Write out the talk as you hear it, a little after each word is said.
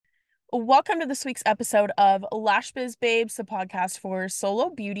Welcome to this week's episode of Lash Biz Babes, the podcast for solo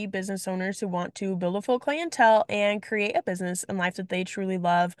beauty business owners who want to build a full clientele and create a business and life that they truly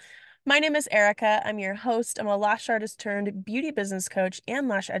love. My name is Erica. I'm your host. I'm a lash artist turned beauty business coach and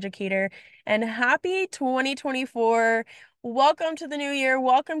lash educator. And happy 2024. Welcome to the new year.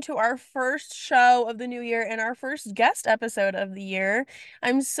 Welcome to our first show of the new year and our first guest episode of the year.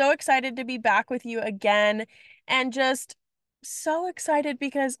 I'm so excited to be back with you again and just so excited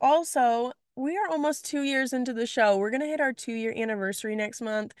because also we are almost 2 years into the show. We're gonna hit our 2 year anniversary next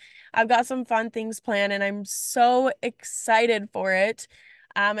month. I've got some fun things planned and I'm so excited for it.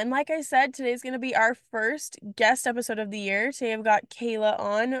 And like I said, today's going to be our first guest episode of the year. Today I've got Kayla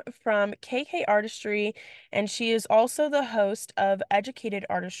on from KK Artistry, and she is also the host of Educated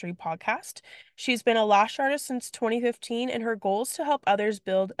Artistry podcast. She's been a lash artist since 2015, and her goal is to help others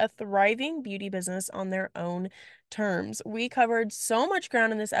build a thriving beauty business on their own terms. We covered so much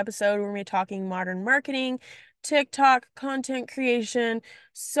ground in this episode. We're going to be talking modern marketing, TikTok, content creation,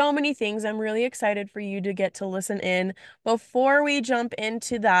 so many things. I'm really excited for you to get to listen in. Before we jump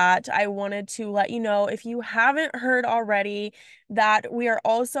into that, I wanted to let you know, if you haven't heard already, that we are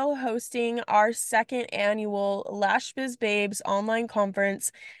also hosting our second annual Lash Biz Babes online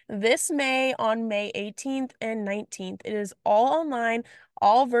conference this May on May 18th and 19th. It is all online,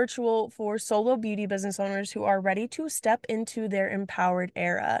 all virtual for solo beauty business owners who are ready to step into their empowered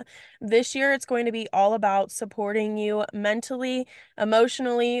era. This year, it's going to be all about supporting you mentally,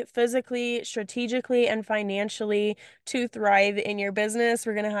 emotionally, physically, strategically, and financially to thrive in your business.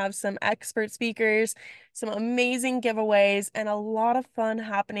 We're going to have some expert speakers, some amazing giveaways, and a lot of fun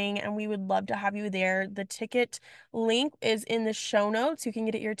happening, and we would love to have you there. The ticket link is in the show notes. You can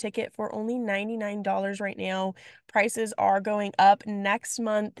get your ticket for only $99 right now. Prices are going up next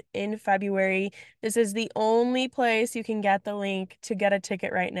month in February. This is the only place you can get the link to get a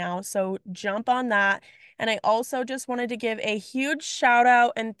ticket right now, so jump on that. And I also just wanted to give a huge shout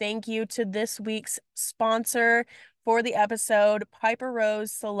out and thank you to this week's sponsor for the episode, Piper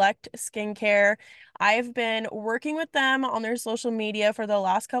Rose Select Skincare. I've been working with them on their social media for the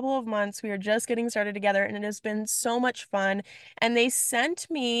last couple of months. We are just getting started together and it has been so much fun. And they sent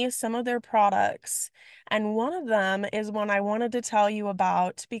me some of their products. And one of them is one I wanted to tell you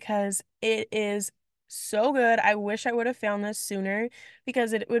about because it is so good. I wish I would have found this sooner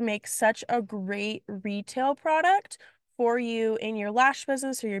because it would make such a great retail product for you in your lash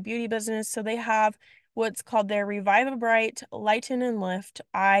business or your beauty business. So they have what's called their Revive a Bright Lighten and Lift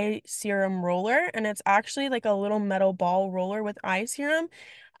Eye Serum Roller, and it's actually like a little metal ball roller with eye serum.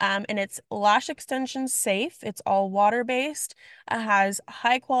 And it's lash extension safe. It's all water-based. It has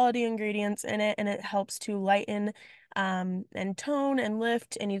high quality ingredients in it, and it helps to lighten and tone and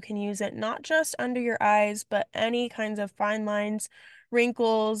lift. And you can use it not just under your eyes, but any kinds of fine lines,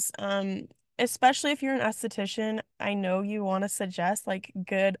 wrinkles, especially if you're an esthetician. I know you want to suggest like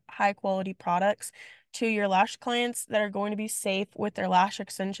good, high quality products to your lash clients that are going to be safe with their lash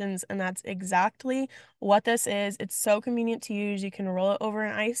extensions, and that's exactly what this is. It's so convenient to use. You can roll it over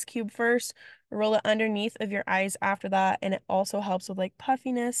an ice cube first, roll it underneath of your eyes after that, and it also helps with like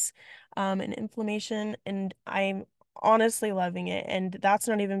puffiness, and inflammation, and I'm honestly loving it. And that's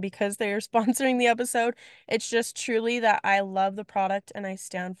not even because they are sponsoring the episode. It's just truly that I love the product and I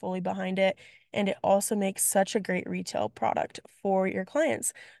stand fully behind it. And it also makes such a great retail product for your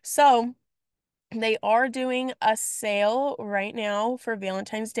clients. So they are doing a sale right now for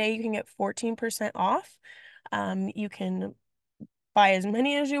Valentine's Day. You can get 14% off. You can buy as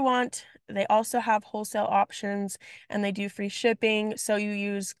many as you want. They also have wholesale options and they do free shipping. So you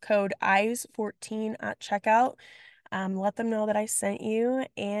use code EYES14 at checkout. Let them know that I sent you.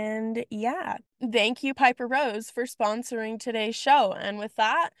 And yeah, thank you, Piper Rose, for sponsoring today's show. And with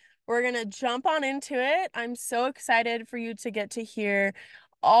that, we're going to jump on into it. I'm so excited for you to get to hear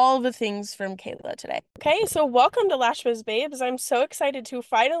all the things from Kayla today. Okay, so welcome to Lash Biz Babes. I'm so excited to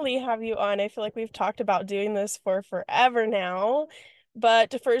finally have you on. I feel like we've talked about doing this for forever now.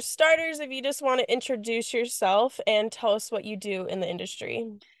 But for starters, if you just want to introduce yourself and tell us what you do in the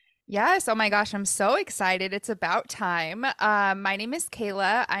industry. Yes. Oh my gosh, I'm so excited. It's about time. My name is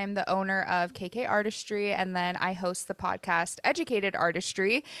Kayla. I'm the owner of KK Artistry, and then I host the podcast Educated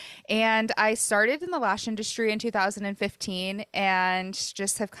Artistry. And I started in the lash industry in 2015 and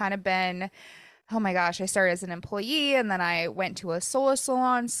just have kind of been oh my gosh, I started as an employee and then I went to a solo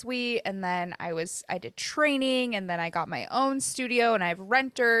salon suite and then I did training and then I got my own studio and I have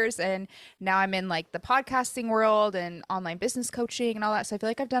renters and now I'm in like the podcasting world and online business coaching and all that. So I feel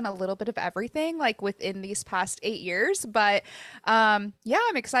like I've done a little bit of everything like within these past 8 years. But yeah,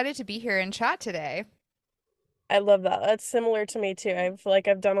 I'm excited to be here and chat today. I love that. That's similar to me too. I feel like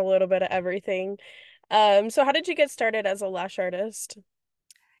I've done a little bit of everything. So how did you get started as a lash artist?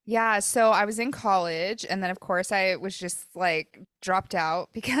 Yeah, so I was in college and then of course I was just like dropped out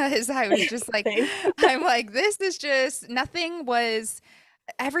because I was just like Same. I'm like this is just nothing was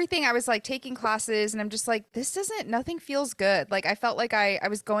everything I was like taking classes and I'm just like this doesn't nothing feels good. Like I felt like I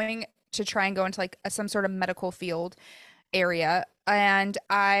was going to try and go into like some sort of medical field area and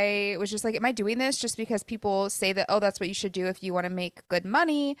I was just like am I doing this just because people say that oh that's what you should do if you want to make good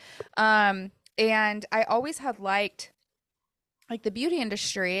money? And I always had liked like the beauty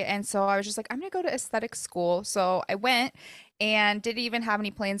industry. And so I was just like, I'm going to go to aesthetic school. So I went and didn't even have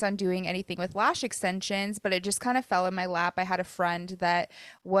any plans on doing anything with lash extensions, but it just kind of fell in my lap. I had a friend that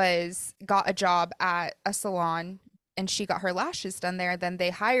got a job at a salon and she got her lashes done there. Then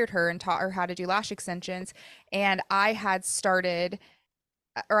they hired her and taught her how to do lash extensions. And I had started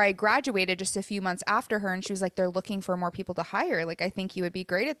or I graduated just a few months after her and she was like they're looking for more people to hire like I think you would be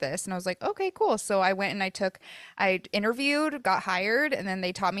great at this and I was like okay cool so I went and I interviewed got hired and then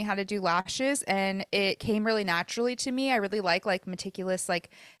they taught me how to do lashes and it came really naturally to me I really like meticulous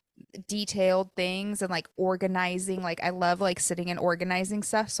like detailed things and like organizing like I love like sitting and organizing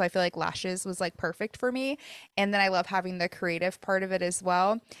stuff so I feel like lashes was like perfect for me and then I love having the creative part of it as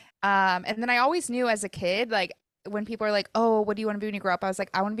well and then I always knew as a kid like when people are like oh what do you want to be when you grow up I was like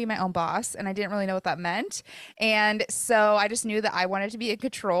I want to be my own boss and I didn't really know what that meant and so I just knew that I wanted to be in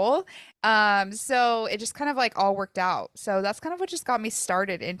control so it just kind of like all worked out so that's kind of what just got me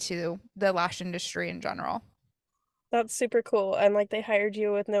started into the lash industry in general. That's super cool. And like they hired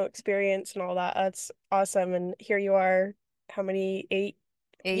you with no experience and all that. That's awesome. And here you are, how many, 8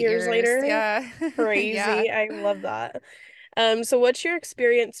 years 8 years, later? yeah. Yeah. Crazy. I love that. So what's your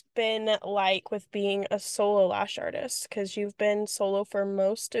experience been like with being a solo lash artist? Because you've been solo for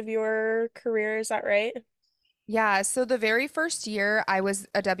most of your career, is that right? Yeah, so the very first year I was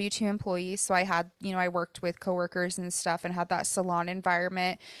a W-2 employee, so I had, I worked with coworkers and stuff and had that salon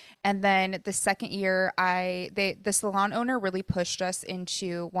environment. And then the second year the salon owner really pushed us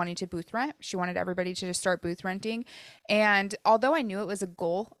into wanting to booth rent. She wanted everybody to just start booth renting. And although I knew it was a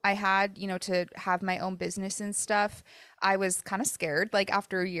goal I had, to have my own business and stuff, I was kind of scared. Like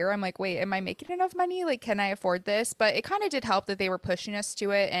after a year, I'm like, wait, am I making enough money? Like, can I afford this? But it kind of did help that they were pushing us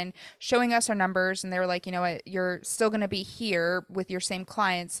to it and showing us our numbers. And they were like, you know what, you're still going to be here with your same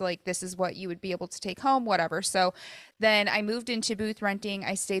clients. So, like, this is what you would be able to take home, whatever. So then I moved into booth renting.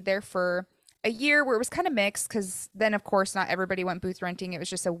 I stayed there for a year where it was kind of mixed because then of course not everybody went booth renting it was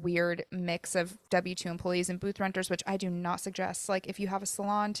just a weird mix of W2 employees and booth renters which I do not suggest like if you have a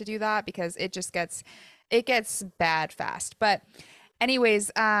salon to do that because it gets bad fast but anyways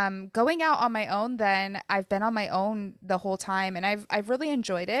going out on my own then I've been on my own the whole time and I've really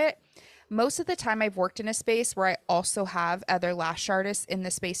enjoyed it most of the time I've worked in a space where I also have other lash artists in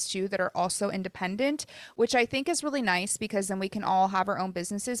the space too that are also independent, which I think is really nice because then we can all have our own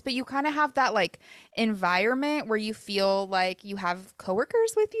businesses, but you kind of have that like environment where you feel like you have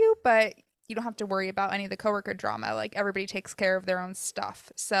coworkers with you, but you don't have to worry about any of the coworker drama. Like everybody takes care of their own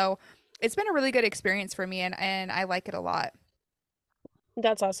stuff. So it's been a really good experience for me and I like it a lot.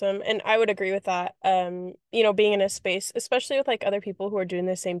 That's awesome. And I would agree with that. Being in a space, especially with like other people who are doing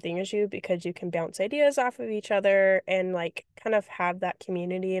the same thing as you, because you can bounce ideas off of each other and like kind of have that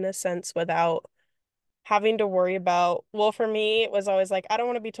community in a sense without having to worry about, well, for me, it was always like, I don't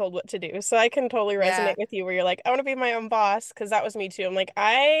want to be told what to do. So I can totally resonate Yeah. with you where you're like, I want to be my own boss, because that was me too. I'm like,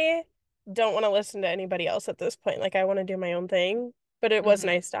 I don't want to listen to anybody else at this point. Like, I want to do my own thing. But it was Hmm.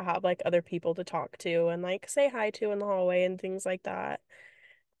 nice to have like other people to talk to and like say hi to in the hallway and things like that.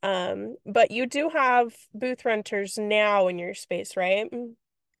 But you do have booth renters now in your space, right?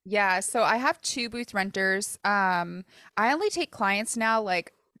 Yeah, so I have two booth renters. I only take clients now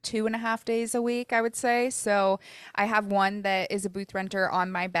like 2.5 days a week, I would say. So I have one that is a booth renter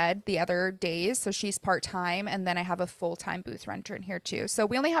on my bed the other days. So she's part-time, and then I have a full-time booth renter in here too. So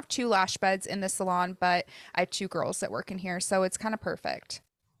we only have two lash beds in the salon, but I have two girls that work in here, so it's kind of perfect.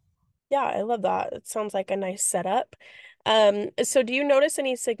 Yeah, I love that. It sounds like a nice setup. So do you notice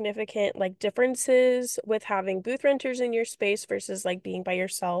any significant like differences with having booth renters in your space versus like being by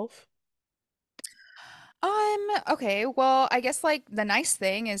yourself? Okay, well, I guess like the nice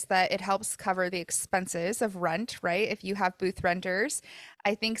thing is that it helps cover the expenses of rent, right? If you have booth renters,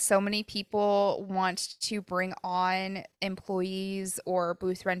 I think so many people want to bring on employees or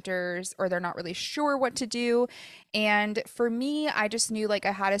booth renters, or they're not really sure what to do. And for me, I just knew like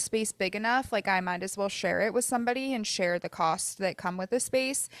I had a space big enough, like I might as well share it with somebody and share the costs that come with the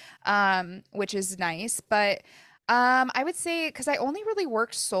space, which is nice. But I would say because I only really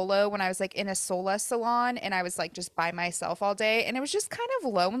worked solo when I was like in a sola salon and I was like just by myself all day and it was just kind of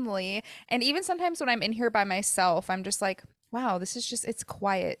lonely. And even sometimes when I'm in here by myself, I'm just like, wow, this is just it's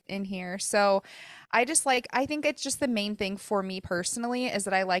quiet in here. So I just like I think it's just the main thing for me personally is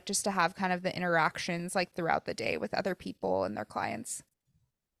that I like just to have kind of the interactions like throughout the day with other people and their clients.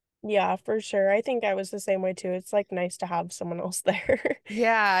 Yeah, for sure. I think I was the same way too. It's like nice to have someone else there.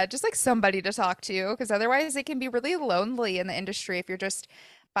 Yeah, just like somebody to talk to, because otherwise it can be really lonely in the industry if you're just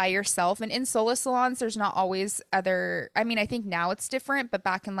by yourself. And in solo salons, there's not always other, I mean, I think now it's different, but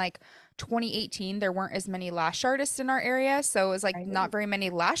back in like 2018, there weren't as many lash artists in our area. So it was like not Right. very many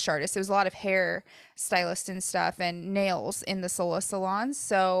lash artists. It was a lot of hair stylists and stuff and nails in the solo salons.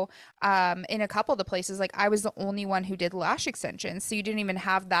 So in a couple of the places, like I was the only one who did lash extensions. So you didn't even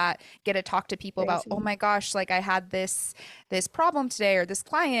have that get to talk to people about, oh Crazy. my gosh, like I had this problem today or this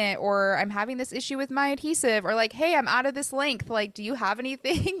client or I'm having this issue with my adhesive or like hey I'm out of this length like do you have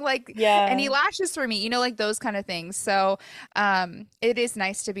anything like any Yeah. lashes for me you know like those kind of things so it is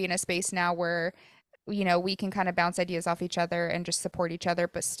nice to be in a space now where you know we can kind of bounce ideas off each other and just support each other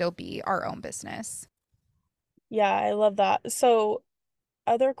but still be our own business. Yeah, I love that. So,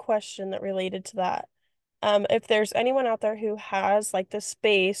 other question that related to that. If there's anyone out there who has like the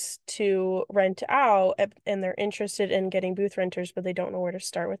space to rent out and they're interested in getting booth renters, but they don't know where to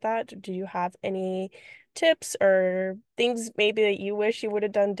start with that, do you have any tips or things maybe that you wish you would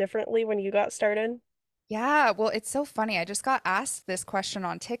have done differently when you got started? Yeah, well, it's so funny. I just got asked this question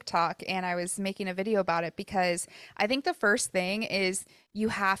on TikTok and I was making a video about it because I think the first thing is you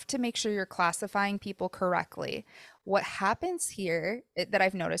have to make sure you're classifying people correctly. What happens here that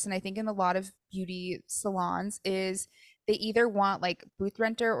I've noticed, and I think in a lot of beauty salons, is they either want like booth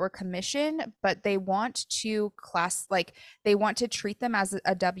renter or commission, but they want to they want to treat them as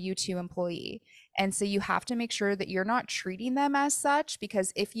a W-2 employee. And so you have to make sure that you're not treating them as such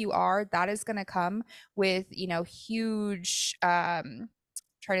because if you are, that is going to come with you know huge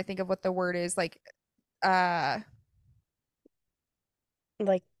trying to think of what the word is uh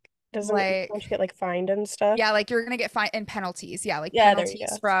Like, doesn't don't like you get like fined and stuff? yeah, like you're gonna get fined and penalties. Yeah, like Yeah, there you penalties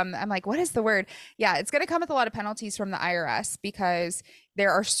go. from, I'm like, what is the word? Yeah, it's gonna come with a lot of penalties from the IRS because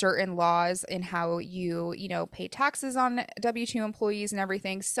there are certain laws in how you know, pay taxes on W-2 employees and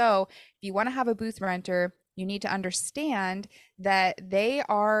everything. So if you want to have a booth renter, you need to understand that they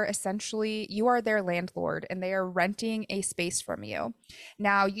are essentially, you are their landlord and they are renting a space from you.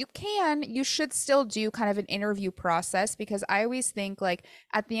 Now, you should still do kind of an interview process because I always think like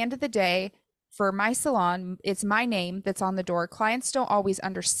at the end of the day, for my salon, it's my name that's on the door. Clients don't always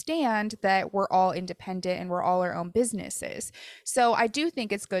understand that we're all independent and we're all our own businesses. So I do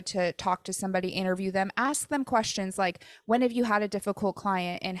think it's good to talk to somebody, interview them, ask them questions like, when have you had a difficult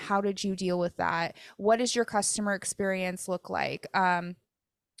client and how did you deal with that? What does your customer experience look like?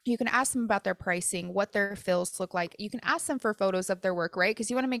 You can ask them about their pricing, what their fills look like. You can ask them for photos of their work, right? Because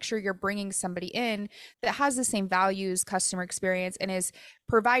you want to make sure you're bringing somebody in that has the same values, customer experience, and is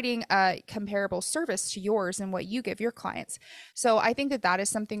providing a comparable service to yours and what you give your clients. So I think that that is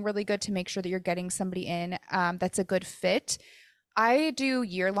something really good to make sure that you're getting somebody in that's a good fit. I do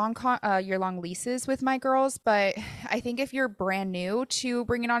year long leases with my girls, but I think if you're brand new to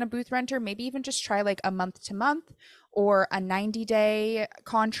bringing on a booth renter, maybe even just try like a month to month or a 90-day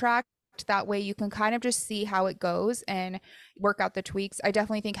contract. That way you can kind of just see how it goes and work out the tweaks. I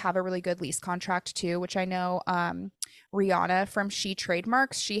definitely think have a really good lease contract too, which I know Rihanna from She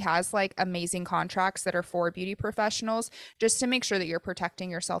Trademarks, she has like amazing contracts that are for beauty professionals just to make sure that you're protecting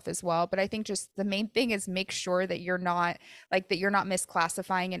yourself as well. But I think just the main thing is make sure that you're not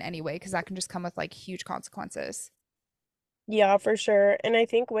misclassifying in any way because that can just come with like huge consequences. Yeah, for sure. And I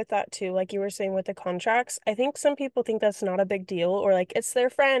think with that too, like you were saying with the contracts, I think some people think that's not a big deal or like it's their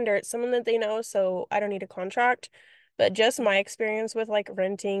friend or it's someone that they know, so I don't need a contract. But just my experience with like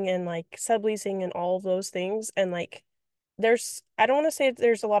renting and like subleasing and all of those things and like I don't want to say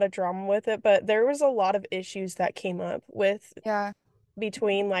there's a lot of drama with it, but there was a lot of issues that came up with Yeah.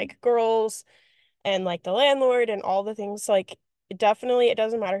 between like girls and like the landlord and all the things like definitely it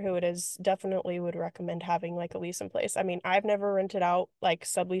doesn't matter who it is, definitely would recommend having like a lease in place. I mean, I've never rented out like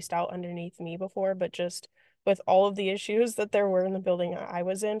subleased out underneath me before, but just with all of the issues that there were in the building I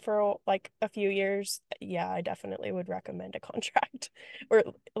was in for like a few years, yeah, I definitely would recommend a contract or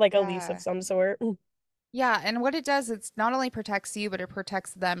like a lease of Yeah. some sort. Yeah, and what it does, it's not only protects you, but it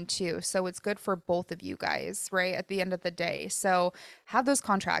protects them too. So it's good for both of you guys, right? At the end of the day. So have those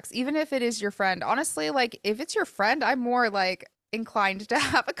contracts, even if it is your friend. Honestly, like if it's your friend, I'm more like inclined to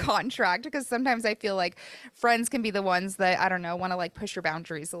have a contract because sometimes I feel like friends can be the ones that, I don't know, want to like push your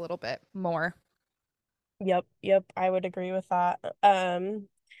boundaries a little bit more. Yep, yep, I would agree with that.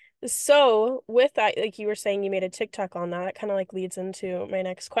 So with that, like you were saying, you made a TikTok on that. That kind of like leads into my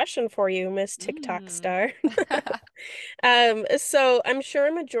next question for you, Miss TikTok Mm. star. So I'm sure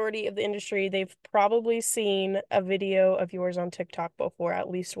a majority of the industry, they've probably seen a video of yours on TikTok before at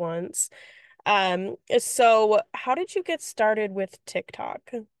least once. So how did you get started with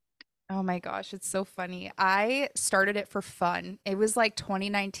TikTok? Oh my gosh, it's so funny. I started it for fun. It was like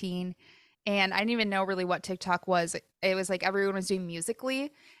 2019, and I didn't even know really what TikTok was. It was like everyone was doing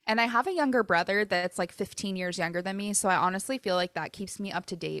Musically, and I have a younger brother that's like 15 years younger than me, so I honestly feel like that keeps me up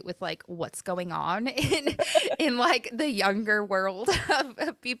to date with like what's going on in like the younger world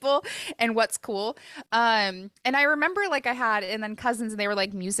of people and what's cool. And I remember like I had and then cousins and they were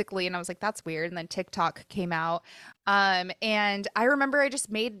like Musically, and I was like that's weird, and then TikTok came out. And I remember I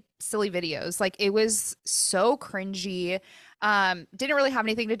just made silly videos. Like it was so cringy. Didn't really have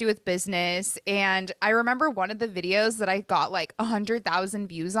anything to do with business. And I remember one of the videos that I got like 100,000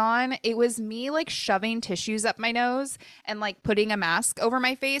 views on. It was me like shoving tissues up my nose and like putting a mask over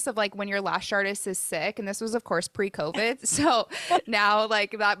my face of like when your lash artist is sick. And this was, of course, pre-COVID. So now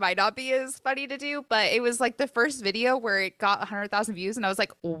like that might not be as funny to do, but it was like the first video where it got 100,000 views. And I was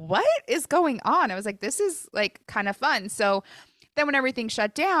like, what is going on? I was like, this is like kind of fun. So then when everything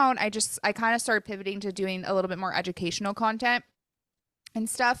shut down, I kind of started pivoting to doing a little bit more educational content and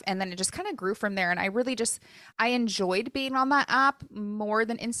stuff, and then it just kind of grew from there. And I enjoyed being on that app more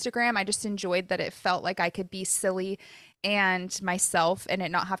than Instagram. I just enjoyed that it felt like I could be silly and myself and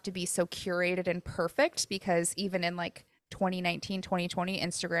it not have to be so curated and perfect, because even in like 2019, 2020,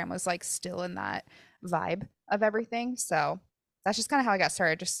 Instagram was like still in that vibe of everything. So that's just kind of how I got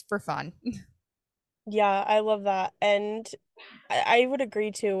started, just for fun. Yeah, I love that. And I would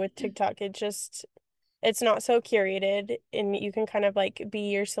agree too with TikTok. It's not so curated and you can kind of like be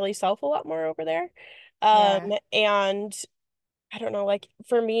your silly self a lot more over there. Yeah. And I don't know, like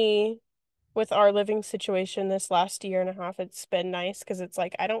for me, with our living situation this last year and a half, it's been nice because it's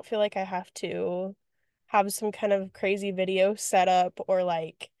like I don't feel like I have to have some kind of crazy video set up or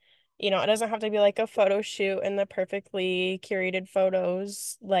like, it doesn't have to be like a photo shoot and the perfectly curated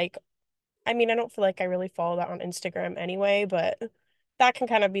photos. Like, I mean, I don't feel like I really follow that on Instagram anyway, but that can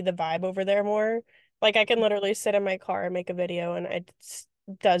kind of be the vibe over there more. Like I can literally sit in my car and make a video and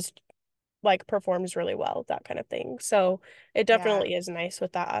does like performs really well, that kind of thing. So it Yeah. definitely is nice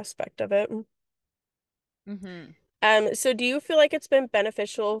with that aspect of it. Mm-hmm. So do you feel like it's been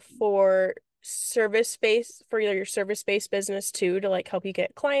beneficial for your service-based business too, to like help you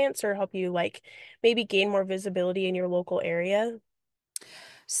get clients or help you like maybe gain more visibility in your local area?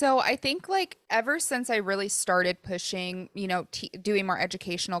 So I think like ever since I really started pushing, doing more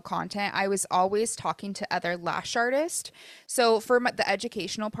educational content, I was always talking to other lash artists. So for the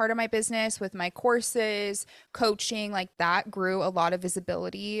educational part of my business with my courses, coaching, like that grew a lot of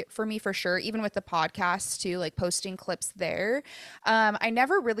visibility for me for sure. Even with the podcast too, like posting clips there. I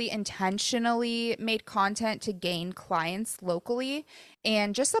never really intentionally made content to gain clients locally.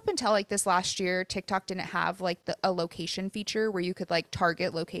 And just up until like this last year, TikTok didn't have like a location feature where you could like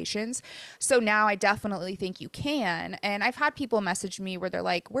target locations. So now I definitely think you can. And I've had people message me where they're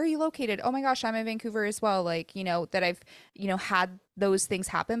like, "Where are you located?" "Oh my gosh, I'm in Vancouver as well." Like, that I've, had those things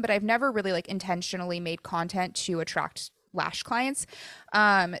happen, but I've never really like intentionally made content to attract lash clients.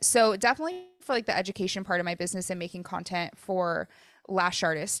 So definitely for like the education part of my business and making content for lash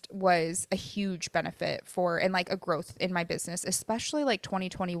artist was a huge benefit for and like a growth in my business, especially like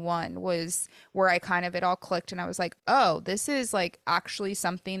 2021 was where I kind of it all clicked and I was like, oh, this is like actually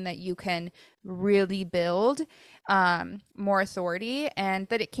something that you can really build more authority, and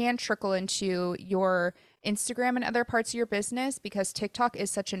that it can trickle into your Instagram and other parts of your business, because TikTok is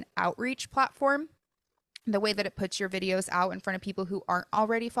such an outreach platform, the way that it puts your videos out in front of people who aren't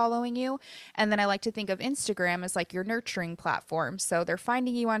already following you. And then I like to think of Instagram as like your nurturing platform. So they're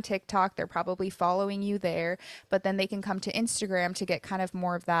finding you on TikTok, they're probably following you there, but then they can come to Instagram to get kind of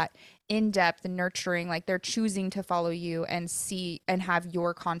more of that in-depth nurturing, like they're choosing to follow you and see and have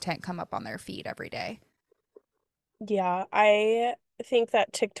your content come up on their feed every day. Yeah, I think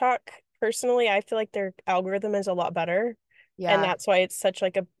that TikTok, personally, I feel like their algorithm is a lot better, and Yeah. that's why it's such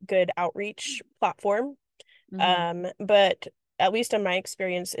like a good outreach platform. Hmm. But at least in my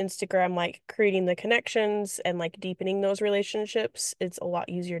experience, Instagram, like creating the connections and like deepening those relationships, it's a lot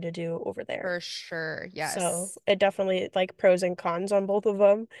easier to do over there. For sure. So Yes. it definitely like pros and cons on both of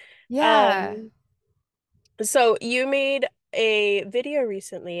them. Yeah. Um, so you made a video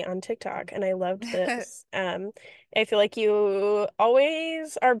recently on TikTok, and I loved this. I feel like you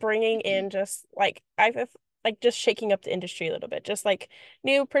always are bringing in just like like just shaking up the industry a little bit, just like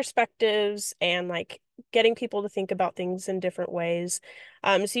new perspectives and like getting people to think about things in different ways.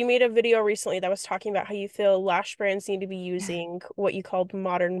 So you made a video recently that was talking about how you feel lash brands need to be using what you called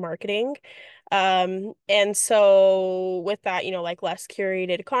modern marketing. And so with that, like less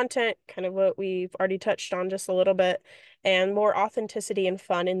curated content, kind of what we've already touched on just a little bit, and more authenticity and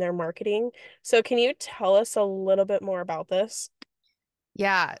fun in their marketing. So can you tell us a little bit more about this?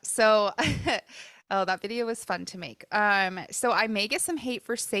 Yeah. So, oh, that video was fun to make. So I may get some hate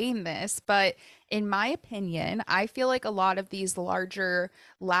for saying this, but in my opinion, I feel like a lot of these larger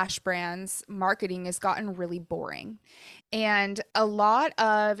lash brands marketing has gotten really boring. And a lot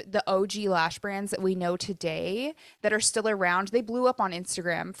of the OG lash brands that we know today that are still around, they blew up on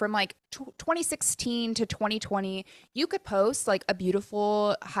Instagram from like 2016 to 2020. You could post like a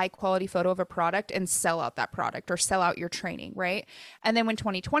beautiful, high quality photo of a product and sell out that product or sell out your training, right? And then when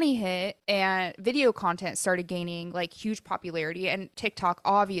 2020 hit and video content started gaining like huge popularity, and TikTok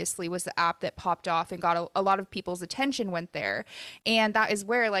obviously was the app that popped off and got a lot of people's attention went there. And that is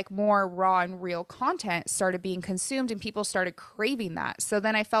where like more raw and real content started being consumed and people started craving that. So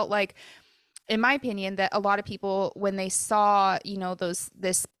then I felt like, in my opinion, that a lot of people, when they saw,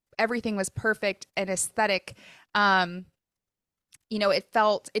 this everything was perfect and aesthetic, um,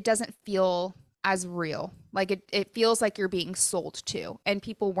 it doesn't feel as real. Like it feels like you're being sold to, and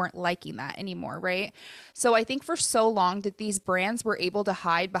people weren't liking that anymore, right? So I think for so long that these brands were able to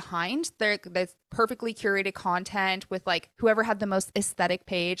hide behind their perfectly curated content with like whoever had the most aesthetic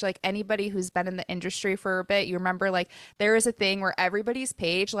page. Like anybody who's been in the industry for a bit, you remember like there was a thing where everybody's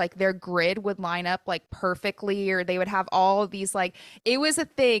page, like their grid would line up like perfectly, or they would have all of these like it was a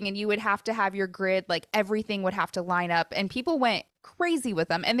thing, and you would have to have your grid, like everything would have to line up, and people went crazy with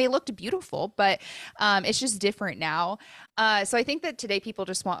them and they looked beautiful, but it's just different now. So I think that today people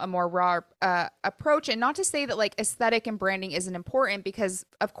just want a more raw approach, and not to say that like aesthetic and branding isn't important, because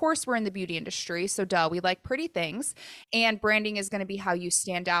of course we're in the beauty industry, so duh, we like pretty things, and branding is going to be how you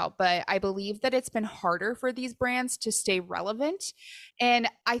stand out. But I believe that it's been harder for these brands to stay relevant, and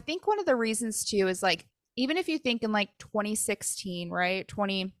I think one of the reasons too is like, even if you think in like 2016, right,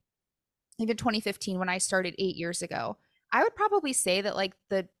 20, even 2015, when I started 8 years ago, I would probably say that like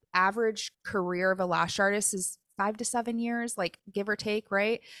the average career of a lash artist is 5 to 7 years, like give or take,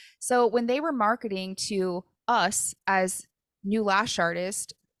 right? So when they were marketing to us as new lash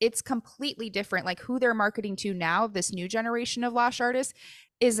artists, it's completely different. Like who they're marketing to now, this new generation of lash artists,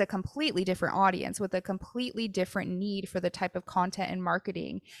 is a completely different audience with a completely different need for the type of content and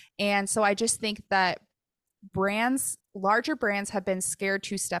marketing. And so I just think that larger brands have been scared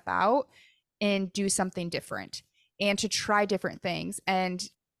to step out and do something different and to try different things and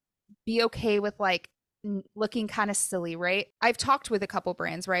be okay with like looking kind of silly, right? I've talked with a couple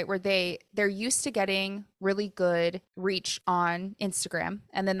brands, right, where they're used to getting really good reach on Instagram,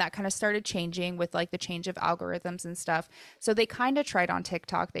 and then that kind of started changing with like the change of algorithms and stuff. So they kind of tried on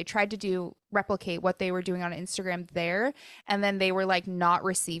TikTok. They tried to do replicate what they were doing on Instagram there, and then they were like not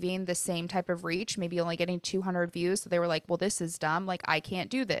receiving the same type of reach, maybe only getting 200 views. So they were like, well, this is dumb. Like I can't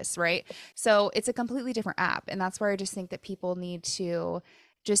do this, right? So it's a completely different app, and that's where I just think that people need to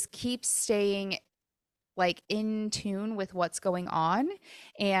just keep staying like in tune with what's going on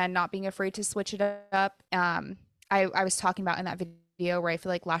and not being afraid to switch it up. I was talking about in that video where I feel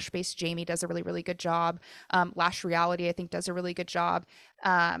like Lash Based Jamie does a really, really good job. Lash Reality, I think, does a really good job.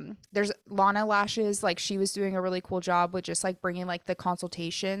 There's Lana Lashes, like she was doing a really cool job with just like bringing like the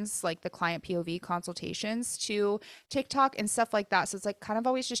consultations, like the client POV consultations to TikTok and stuff like that. So it's like kind of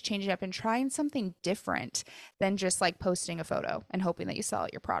always just changing up and trying something different than just like posting a photo and hoping that you sell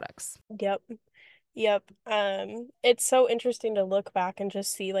out your products. Yep. Yep. It's so interesting to look back and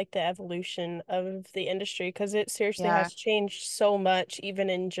just see like the evolution of the industry because it seriously Yeah. has changed so much even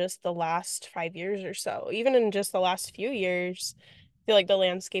in just the last 5 years or so. Even in just the last few years, I feel like the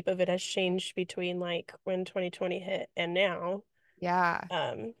landscape of it has changed between like when 2020 hit and now. Yeah.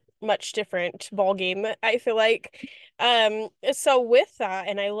 um Much different ball game, I feel like. So with that,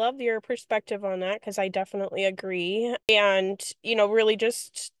 and I love your perspective on that because I definitely agree. And really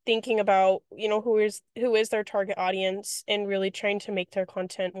just thinking about who is their target audience and really trying to make their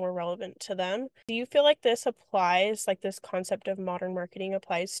content more relevant to them. Do you feel like this applies, like this concept of modern marketing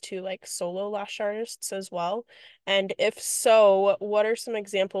applies to like solo lash artists as well? And if so, what are some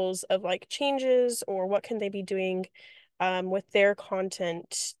examples of like changes, or what can they be doing with their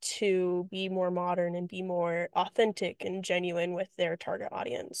content to be more modern and be more authentic and genuine with their target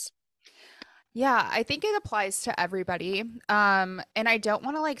audience? Yeah, I think it applies to everybody. And I don't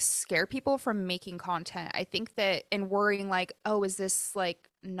want to like scare people from making content. I think that and worrying like, oh, is this like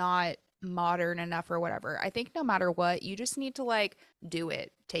not modern enough or whatever. I think no matter what, you just need to like do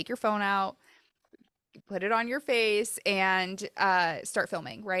it. Take your phone out, put it on your face, and start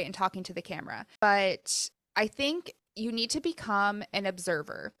filming, right? And talking to the camera. But I think you need to become an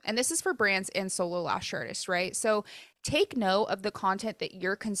observer. And this is for brands and solo lash artists, right? So take note of the content that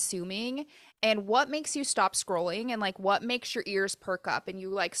you're consuming and what makes you stop scrolling and like what makes your ears perk up and you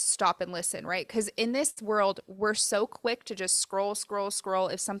like stop and listen, right? Because in this world, we're so quick to just scroll, scroll, scroll.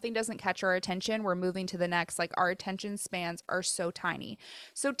 If something doesn't catch our attention, we're moving to the next. Like our attention spans are so tiny.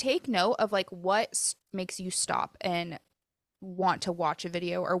 So take note of like what makes you stop and want to watch a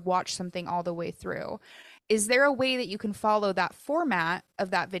video or watch something all the way through. Is there a way that you can follow that format of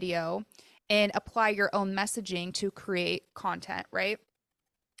that video and apply your own messaging to create content, right?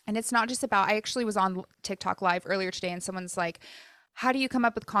 And it's not just about, I actually was on TikTok live earlier today and someone's like, how do you come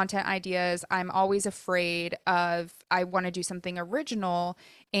up with content ideas? I'm always afraid of, I want to do something original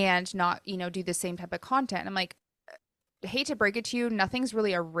and not, do the same type of content. I'm like, hate to break it to you, nothing's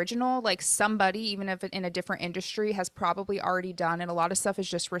really original. Like somebody, even if in a different industry, has probably already done, and a lot of stuff is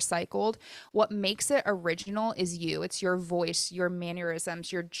just recycled. What makes it original is you. It's your voice, your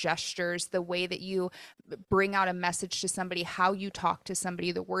mannerisms, your gestures, the way that you bring out a message to somebody, how you talk to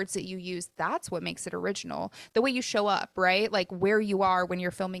somebody, the words that you use. That's what makes it original. The way you show up, right? Like where you are when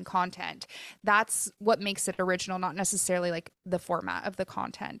you're filming content. That's what makes it original, not necessarily like the format of the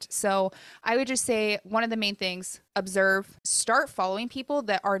content. So I would just say one of the main things, observe, start following people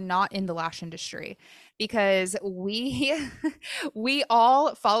that are not in the lash industry, because we we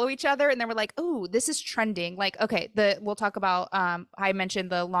all follow each other and then we're like, oh, this is trending. Like, okay, we'll talk about I mentioned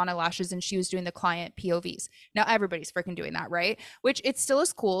the Lana lashes and she was doing the client POVs. Now everybody's freaking doing that, right? Which it still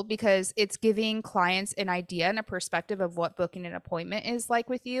is cool because it's giving clients an idea and a perspective of what booking an appointment is like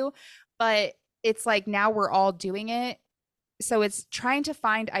with you. But it's like now we're all doing it, so it's trying to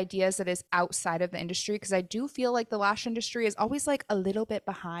find ideas that is outside of the industry, because I do feel like the lash industry is always like a little bit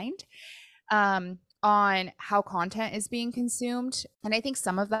behind on how content is being consumed. And I think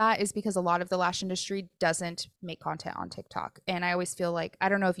some of that is because a lot of the lash industry doesn't make content on TikTok. And I always feel like, I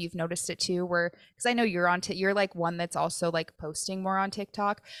don't know if you've noticed it too, where, because I know you're you're like one that's also like posting more on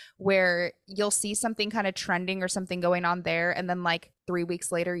TikTok, where you'll see something kind of trending or something going on there, and then like 3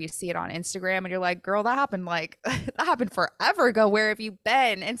 weeks later you see it on Instagram and you're like, girl, that happened like that happened forever ago, where have you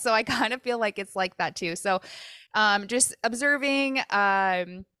been? And so I kind of feel like it's like that too. So just observing,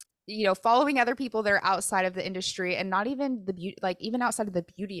 following other people that are outside of the industry, and not even the beauty, like even outside of the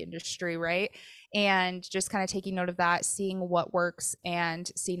beauty industry, right? And just kind of taking note of that, seeing what works and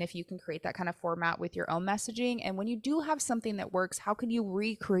seeing if you can create that kind of format with your own messaging. And when you do have something that works, how can you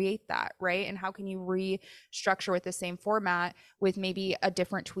recreate that, right? And how can you restructure with the same format with maybe a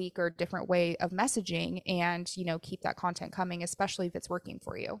different tweak or different way of messaging, and, keep that content coming, especially if it's working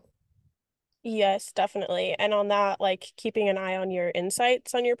for you. Yes, definitely. And on that, like keeping an eye on your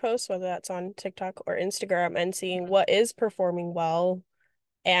insights on your posts, whether that's on TikTok or Instagram, and seeing what is performing well.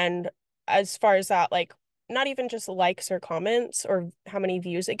 And as far as that, like not even just likes or comments or how many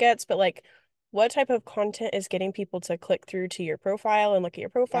views it gets, but like what type of content is getting people to click through to your profile and look at your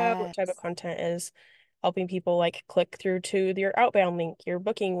profile? What type of Yes. content is helping people like click through to your outbound link, your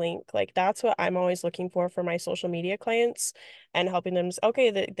booking link? Like that's what I'm always looking for my social media clients, and helping them,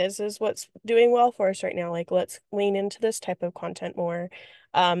 okay, this is what's doing well for us right now. Like let's lean into this type of content more.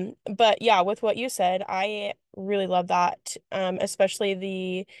 But yeah, with what you said, I really love that. Especially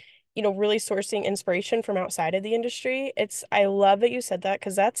the really sourcing inspiration from outside of the industry. I love that you said that,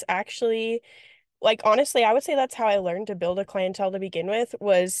 because that's actually, like, honestly, I would say that's how I learned to build a clientele to begin with,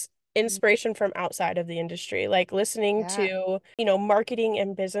 was inspiration from outside of the industry, like listening Yeah. to, marketing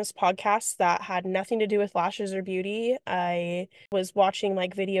and business podcasts that had nothing to do with lashes or beauty. I was watching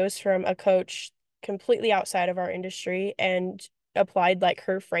like videos from a coach completely outside of our industry and applied like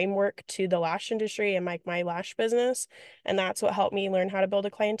her framework to the lash industry and like my lash business. And that's what helped me learn how to build a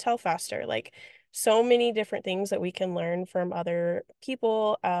clientele faster. Like so many different things that we can learn from other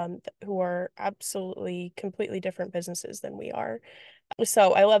people who are absolutely completely different businesses than we are.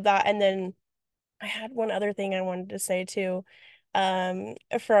 So I love that. And then I had one other thing I wanted to say too,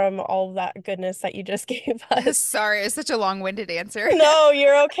 from all of that goodness that you just gave us. Sorry, it's such a long-winded answer. No,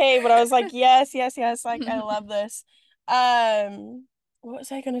 you're okay. But I was like, yes, yes, yes. Like, I love this. What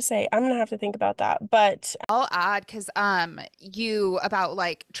was I gonna say? I'm gonna have to think about that. But I'll add, because you about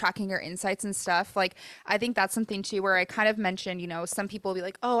like tracking your insights and stuff, like I think that's something too where I kind of mentioned, some people will be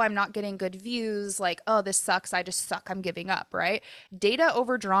like, oh, I'm not getting good views, like, oh, this sucks, I just suck, I'm giving up, right? Data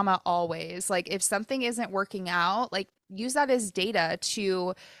over drama always. Like if something isn't working out, like use that as data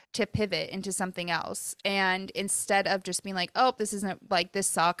to pivot into something else. And instead of just being like, oh, this isn't like this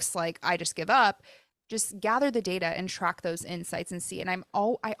sucks, like I just give up, just gather the data and track those insights and see. And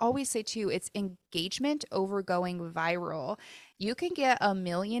I always say too, it's engagement over going viral. You can get a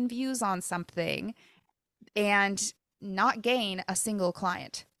million views on something and not gain a single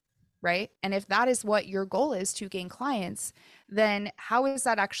client, right? And if that is what your goal is, to gain clients, then how is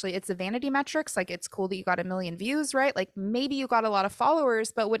that actually? It's a vanity metrics. Like, it's cool that you got a million views, right? Like, maybe you got a lot of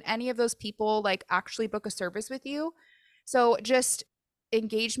followers, but would any of those people like actually book a service with you? So just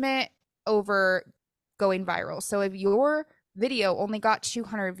engagement over going viral. So if your video only got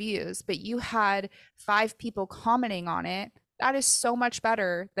 200 views, but you had 5 people commenting on it, that is so much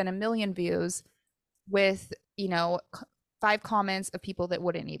better than a million views with, 5 comments of people that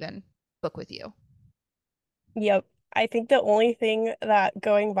wouldn't even book with you. Yep. I think the only thing that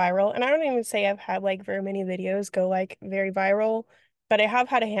going viral, and I don't even say I've had like very many videos go like very viral, but I have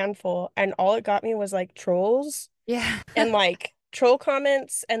had a handful, and all it got me was like trolls Yeah. and like troll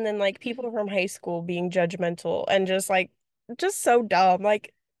comments, and then like people from high school being judgmental and just like just so dumb.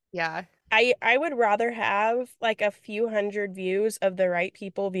 Like Yeah. I would rather have like a few hundred views of the right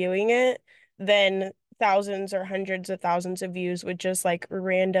people viewing it than thousands or hundreds of thousands of views with just like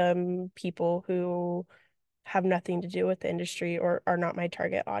random people who have nothing to do with the industry or are not my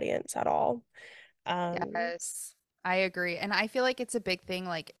target audience at all. Um, Yes. I agree. And I feel like it's a big thing.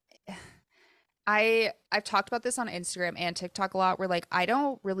 Like, I've talked about this on Instagram and TikTok a lot, where like I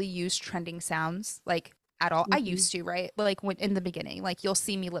don't really use trending sounds like at all. I mhm. used to, right? Like, when in the beginning, like you'll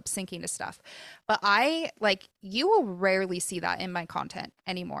see me lip syncing to stuff. But I like, you will rarely see that in my content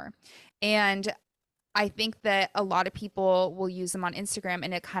anymore. And I think that a lot of people will use them on Instagram,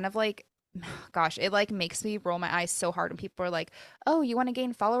 and it kind of like, gosh, it like makes me roll my eyes so hard when people are like, "Oh, you want to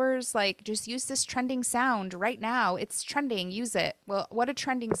gain followers? Like, just use this trending sound right now. It's trending. Use it." Well, what a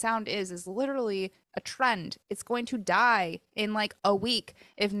trending sound is literally a trend. It's going to die in like a week,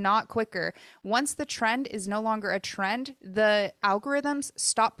 if not quicker. Once the trend is no longer a trend, the algorithms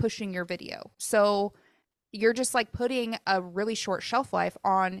stop pushing your video. So you're just like putting a really short shelf life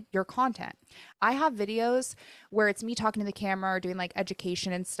on your content. I have videos where it's me talking to the camera or doing like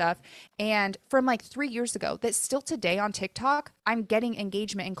education and stuff. And from like 3 years ago, that still today on TikTok, I'm getting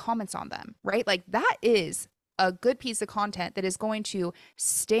engagement and comments on them, right? Like, that is a good piece of content that is going to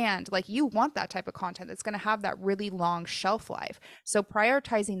stand. Like, you want that type of content that's going to have that really long shelf life. So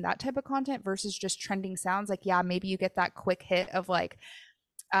prioritizing that type of content versus just trending sounds, like, yeah, maybe you get that quick hit of like,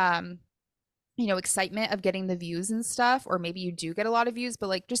 um, excitement of getting the views and stuff, or maybe you do get a lot of views, but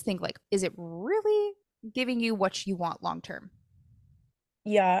like, just think like, is it really giving you what you want long term?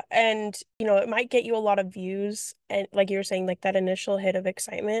 Yeah, and it might get you a lot of views and like you were saying, like that initial hit of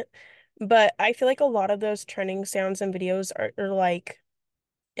excitement. But I feel like a lot of those trending sounds and videos are like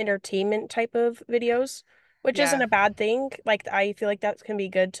entertainment type of videos, which isn't Yeah. a bad thing. Like I feel like that can be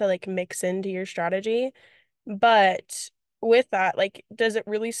good to like mix into your strategy. But with that, like, does it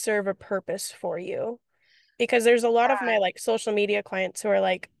really serve a purpose for you? Because there's a lot of my like social media clients who are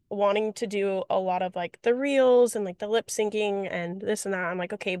like wanting to do a lot of like the reels and like the lip syncing and this and that. I'm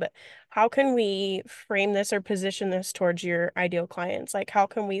like, okay, but how can we frame this or position this towards your ideal clients? Like, how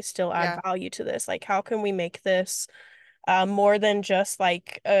can we still add Yeah. value to this? Like, how can we make this more than just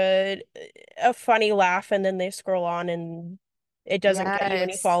like a funny laugh and then they scroll on and it doesn't get you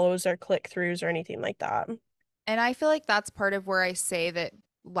any Yes. follows or click throughs or anything like that. And I feel like that's part of where I say that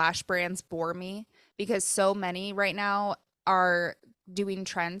lash brands bore me, because so many right now are doing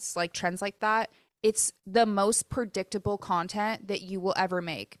trends like that. It's the most predictable content that you will ever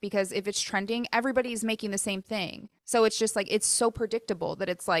make, because if it's trending, everybody's making the same thing. So it's just like, it's so predictable that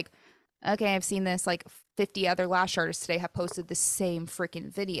it's like, okay, I've seen this, like 50 other lash artists today have posted the same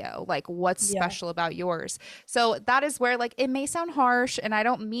freaking video. Like, what's Yeah. special about yours? So that is where, like, it may sound harsh and I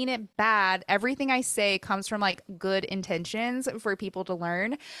don't mean it bad. Everything I say comes from like good intentions for people to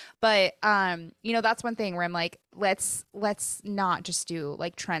learn. But that's one thing where I'm like, let's not just do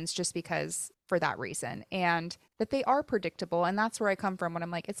like trends just because, for that reason. And that they are predictable. And that's where I come from when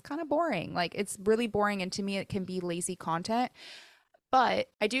I'm like, it's kind of boring. Like, it's really boring. And to me, it can be lazy content. But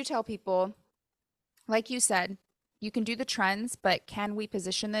I do tell people, like you said, you can do the trends, but can we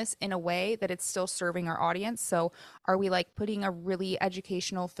position this in a way that it's still serving our audience? So are we like putting a really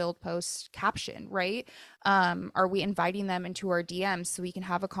educational filled post caption, right? Are we inviting them into our DMs so we can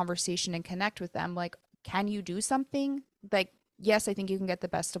have a conversation and connect with them? Like, can you do something? Like, yes, I think you can get the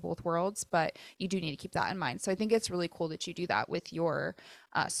best of both worlds, but you do need to keep that in mind. So I think it's really cool that you do that with your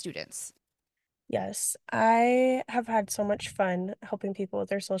students. Yes, I have had so much fun helping people with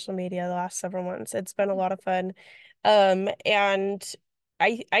their social media the last several months. It's been a lot of fun. And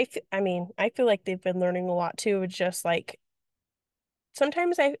I mean, I feel like they've been learning a lot too, just like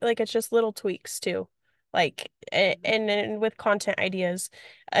sometimes I like it's just little tweaks too. Like Mhm. and with content ideas.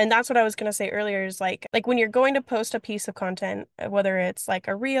 And that's what I was gonna say earlier is like when you're going to post a piece of content, whether it's like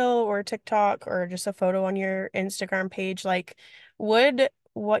a reel or TikTok or just a photo on your Instagram page, like would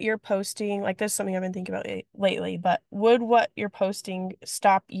what you're posting, like this is something I've been thinking about lately, but would what you're posting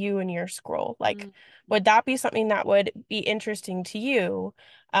stop you in your scroll? Like Mhm. would that be something that would be interesting to you?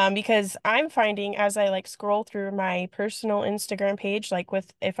 Because I'm finding as I like scroll through my personal Instagram page, like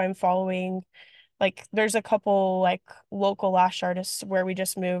with if I'm following, like there's a couple like local lash artists where we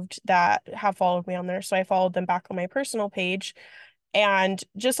just moved that have followed me on there. So I followed them back on my personal page. And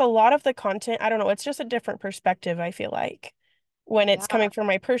just a lot of the content, I don't know, it's just a different perspective, I feel like. When it's Yeah. coming from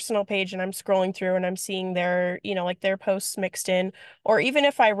my personal page and I'm scrolling through and I'm seeing their, like their posts mixed in, or even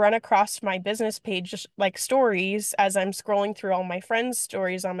if I run across my business page, just like stories as I'm scrolling through all my friends'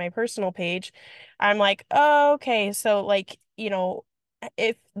 stories on my personal page, I'm like, oh, okay, so like,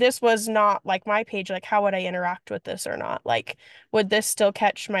 if this was not like my page, like how would I interact with this or not? Like, would this still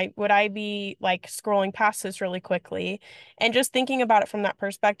would I be like scrolling past this really quickly? And just thinking about it from that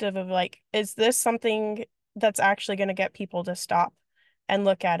perspective of like, is this something that's actually going to get people to stop and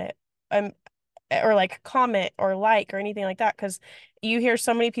look at it? Um, or like comment or like or anything like that. Because you hear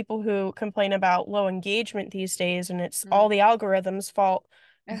so many people who complain about low engagement these days, and it's all Mm. the algorithm's fault.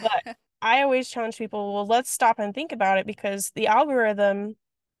 But I always challenge people, well, let's stop and think about it because the algorithm,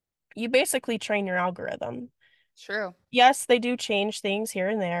 you basically train your algorithm. True. Yes, they do change things here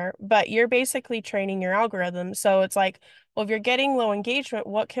and there, but you're basically training your algorithm. So it's like, well, if you're getting low engagement,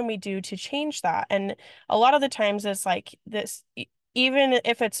 what can we do to change that? And a lot of the times it's like this, even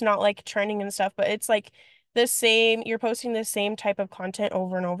if it's not like trending and stuff, but it's like you're posting the same type of content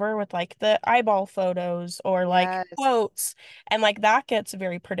over and over with like the eyeball photos or like Yes. quotes. And like that gets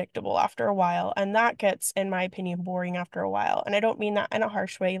very predictable after a while. And that gets, in my opinion, boring after a while. And I don't mean that in a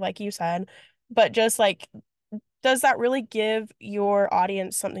harsh way, like you said, but just like does that really give your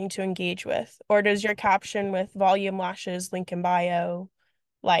audience something to engage with? Or does your caption with volume lashes, link in bio,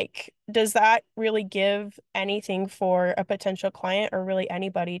 like, does that really give anything for a potential client or really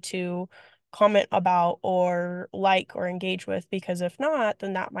anybody to comment about or like or engage with? Because if not,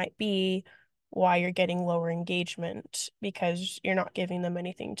 then that might be why you're getting lower engagement because you're not giving them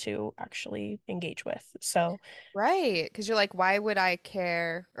anything to actually engage with. So, Right. Because you're like, why would I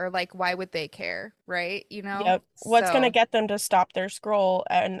care? Or like, why would they care? Right. yep. What's going to So, get them to stop their scroll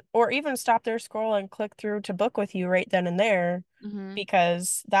and or even stop their scroll and click through to book with you right then and there mhm.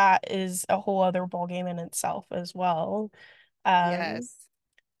 because that is a whole other ball game in itself as well. Um, Yes.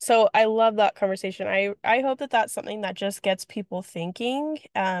 so I love that conversation. I hope that that's something that just gets people thinking,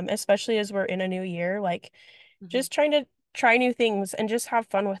 especially as we're in a new year, like Mhm. just trying to try new things and just have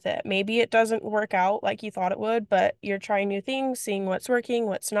fun with it. Maybe it doesn't work out like you thought it would, but you're trying new things, seeing what's working,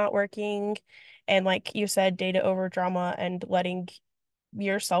 what's not working, and like you said, data over drama and letting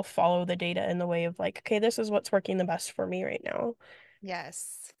yourself follow the data in the way of like, okay, this is what's working the best for me right now.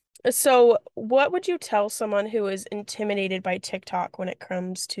 Yes. So, what would you tell someone who is intimidated by TikTok when it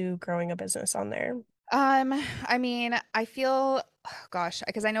comes to growing a business on there? I mean, I feel, gosh,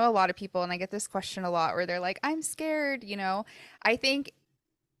 because I know a lot of people, and I get this question a lot where they're like, I'm scared. I think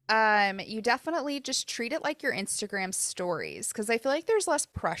you definitely just treat it like your Instagram stories because I feel like there's less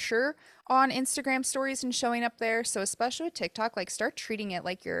pressure on Instagram stories and showing up there. So especially with TikTok, like start treating it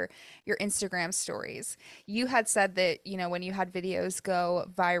like your Instagram stories. You had said that, when you had videos go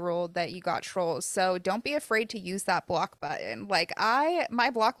viral that you got trolls. So don't be afraid to use that block button. Like my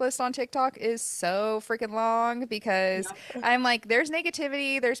block list on TikTok is so freaking long because Yep. I'm like, there's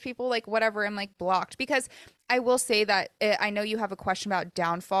negativity, there's people like whatever, I'm like blocked because I will say that I know you have a question about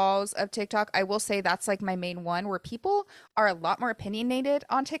downfalls of TikTok. I will say that's like my main one where people are a lot more opinionated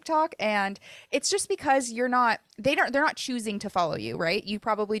on TikTok and it's just because they're not choosing to follow you, right? You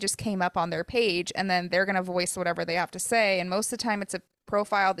probably just came up on their page and then they're going to voice whatever they have to say and most of the time it's a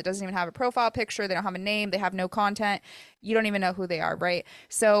profile that doesn't even have a profile picture, they don't have a name, they have no content. You don't even know who they are, right?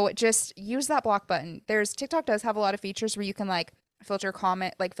 So just use that block button. There's TikTok does have a lot of features where you can like filter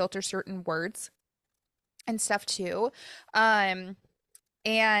certain words and stuff too. Um,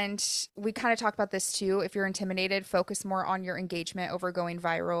 and we kind of talk about this too. If you're intimidated, focus more on your engagement over going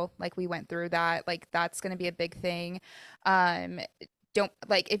viral. Like we went through that. Like that's going to be a big thing. Um, don't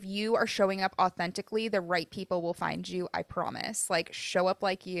like if you are showing up authentically, the right people will find you, I promise. Like show up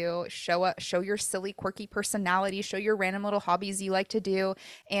like you, show up, show your silly, quirky personality, show your random little hobbies you like to do,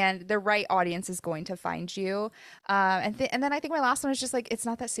 and the right audience is going to find you. And then I think my last one is just like it's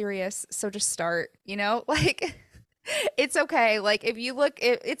not that serious, so just start, like it's okay. Like if you look,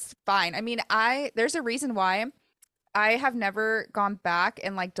 it's fine. I mean, I there's a reason why I have never gone back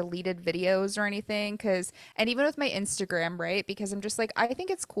and like deleted videos or anything and even with my Instagram, right? Because I'm just like, I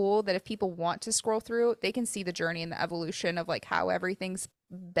think it's cool that if people want to scroll through, they can see the journey and the evolution of like how everything's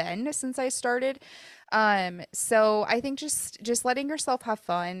been since I started. So I think just letting yourself have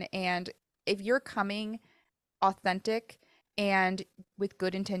fun, and if you're coming authentic and with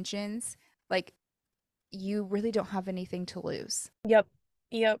good intentions, like you really don't have anything to lose. Yep.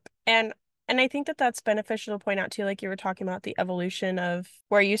 Yep. And I think that that's beneficial to point out too, like you were talking about the evolution of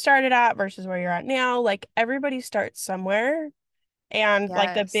where you started at versus where you're at now. Like everybody starts somewhere. And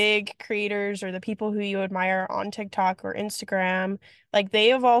like the Yes. big creators or the people who you admire on TikTok or Instagram, like they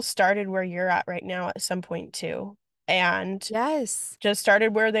have all started where you're at right now at some point too. And Yes. just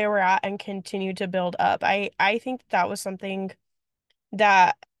started where they were at and continued to build up. I think that was something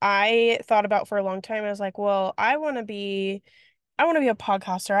that I thought about for a long time. I was like, well, I want to be a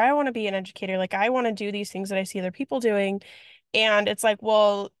podcaster. I want to be an educator. Like I want to do these things that I see other people doing. And it's like,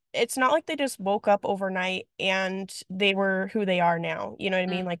 well, it's not like they just woke up overnight and they were who they are now. You know what I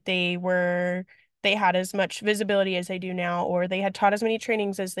mean? Mm, Like they had as much visibility as they do now, or they had taught as many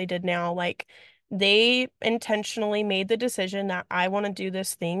trainings as they did now. Like they intentionally made the decision that I want to do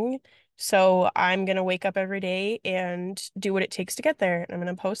this thing. So I'm going to wake up every day and do what it takes to get there. And I'm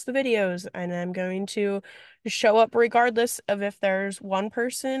going to post the videos and I'm going to show up regardless of if there's one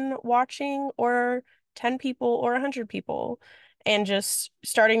person watching or 10 people or 100 people, and just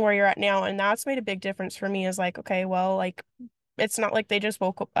starting where you're at now. And that's made a big difference for me is like, okay, well, like it's not like they just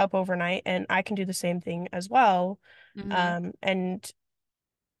woke up overnight and I can do the same thing as well. hmm And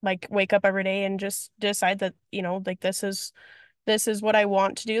like wake up every day and just decide that, like this is what I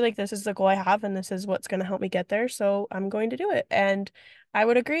want to do. Like this is the goal I have and this is what's going to help me get there. So I'm going to do it. And I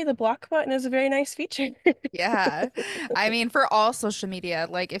would agree the block button is a very nice feature. Yeah. I mean, for all social media,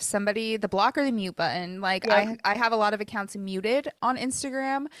 like if somebody, the block or the mute button, like Yep. I have a lot of accounts muted on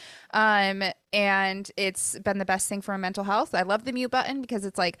Instagram. And it's been the best thing for my mental health. I love the mute button because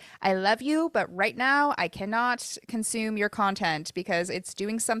it's like, I love you, but right now I cannot consume your content because it's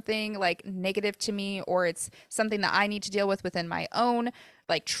doing something like negative to me, or it's something that I need to deal with within my own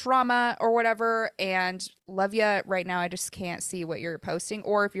like trauma or whatever. And love ya right now. I just can't see what you're posting.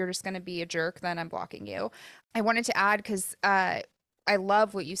 Or if you're just going to be a jerk, then I'm blocking you. I wanted to add because I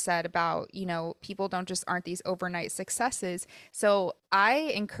love what you said about, people don't just aren't these overnight successes. So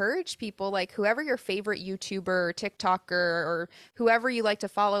I encourage people, like whoever your favorite YouTuber or TikToker or whoever you like to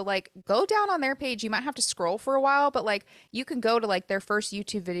follow, like go down on their page. You might have to scroll for a while, but like you can go to like their first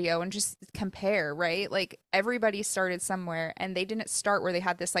YouTube video and just compare, right? Like everybody started somewhere and they didn't start where they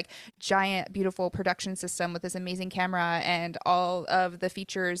had this like giant, beautiful production system with this amazing camera and all of the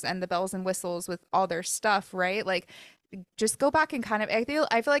features and the bells and whistles with all their stuff, right? Like just go back and kind of I feel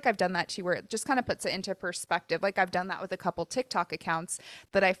like I've done that too, where it just kind of puts it into perspective. Like I've done that with a couple TikTok accounts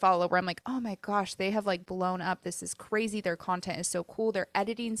that I follow where I'm like, oh my gosh, they have like blown up. This is crazy. Their content is so cool. Their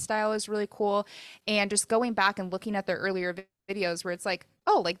editing style is really cool. And just going back and looking at their earlier videos where it's like,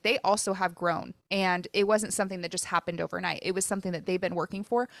 oh, like they also have grown. And it wasn't something that just happened overnight. It was something that they've been working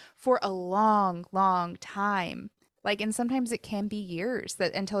for a long, long time. Like, and sometimes it can be years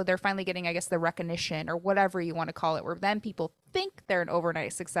that until they're finally getting, I guess, the recognition or whatever you want to call it, where then people think they're an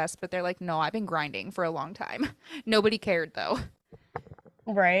overnight success, but they're like, no, I've been grinding for a long time. Nobody cared though.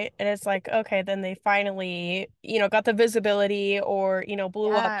 Right. And it's like, okay, then they finally, got the visibility or,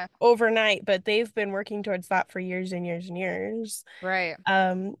 blew up Yeah, overnight, but they've been working towards that for years and years and years. right.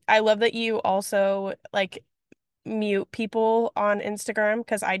 I love that you also like mute people on Instagram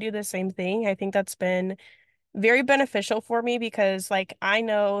because I do the same thing. I think that's been very beneficial for me because like I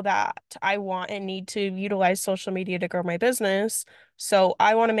know that I want and need to utilize social media to grow my business. So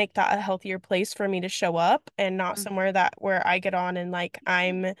I want to make that a healthier place for me to show up and not somewhere that where I get on and like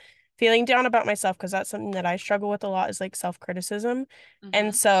I'm feeling down about myself because that's something that I struggle with a lot is like self-criticism. Mm-hmm.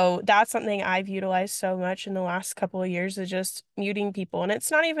 And so that's something I've utilized so much in the last couple of years is just muting people. And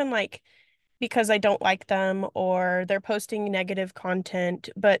it's not even like because I don't like them or they're posting negative content.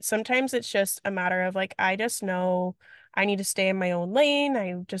 But sometimes it's just a matter of like, I just know I need to stay in my own lane.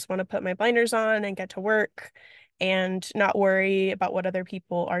 I just want to put my blinders on and get to work and not worry about what other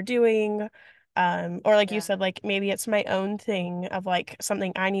people are doing. Or like you Yeah. said, like maybe it's my own thing of like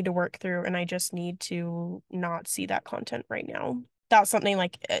something I need to work through and I just need to not see that content right now. that's something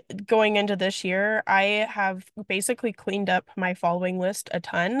like going into this year, I have basically cleaned up my following list a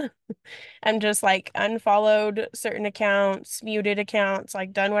ton and just like unfollowed certain accounts, muted accounts,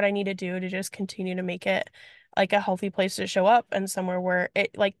 like done what I need to do to just continue to make it like a healthy place to show up and somewhere where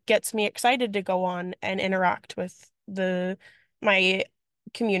it like gets me excited to go on and interact with the my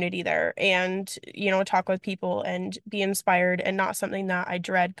community there and talk with people and be inspired and not something that I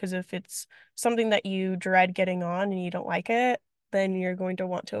dread because if it's something that you dread getting on and you don't like it, then you're going to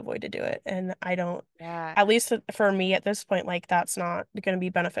want to avoid to do it. And I don't, Yeah. at least for me at this point, like that's not going to be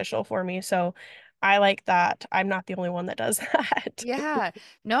beneficial for me. So I like that I'm not the only one that does that. Yeah.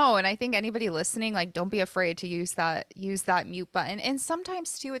 No, and I think anybody listening, like, don't be afraid to use that mute button. And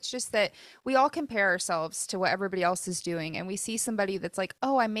sometimes too, it's just that we all compare ourselves to what everybody else is doing. And we see somebody that's like,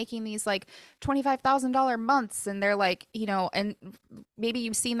 oh, I'm making these like $25,000 months. And they're like, and maybe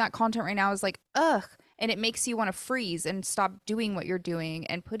you've seen that content right now is like, ugh. And it makes you want to freeze and stop doing what you're doing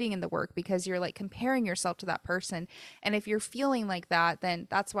and putting in the work because you're like comparing yourself to that person. And if you're feeling like that, then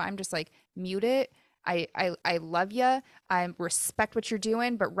that's why I'm just like, mute it. I love you. I respect what you're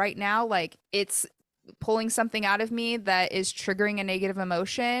doing, but right now, like it's pulling something out of me that is triggering a negative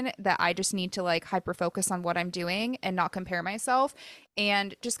emotion that I just need to like hyper focus on what I'm doing and not compare myself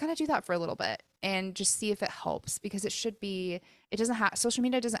and just kind of do that for a little bit and just see if it helps because it doesn't have, social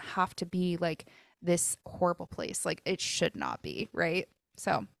media doesn't have to be like this horrible place. Like it should not be, right?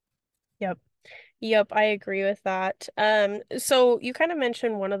 So, Yep. Yep, I agree with that. So you kind of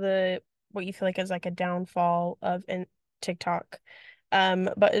mentioned one of the what you feel like is like a downfall of in TikTok.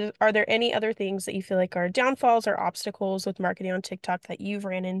 But are there any other things that you feel like are downfalls or obstacles with marketing on TikTok that you've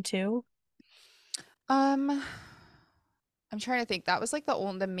ran into? um, I'm trying to think. That was like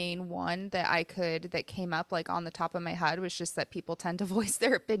the main one that came up like on the top of my head was just that people tend to voice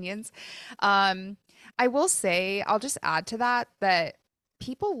their opinions. Um, I will say, I'll just add to that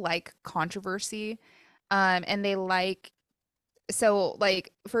people like controversy, and they like so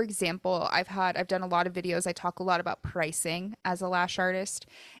like for example I've done a lot of videos. I talk a lot about pricing as a lash artist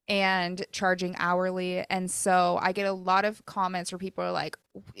and charging hourly, and so I get a lot of comments where people are like,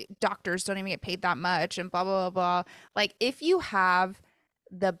 doctors don't even get paid that much and blah blah blah blah. Like if you have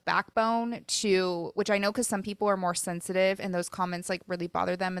the backbone to, which I know because some people are more sensitive and those comments like really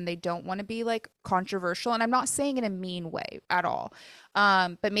bother them and they don't want to be like controversial, and I'm not saying in a mean way at all,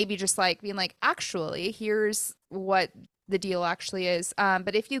 but maybe just like being like, actually here's what the deal actually is.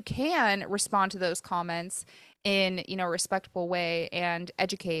 But if you can respond to those comments in, a respectable way and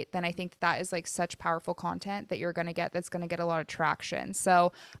educate, then I think that is like such powerful content that you're going to get that's going to get a lot of traction.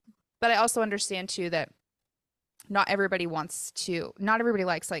 So, but I also understand too that not everybody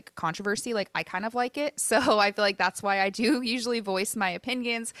likes like controversy. Like I kind of like it. So I feel like that's why I do usually voice my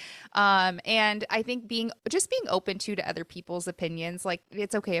opinions. And I think being open to other people's opinions. Like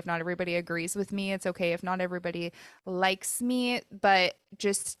it's okay if not everybody agrees with me. It's okay if not everybody likes me, but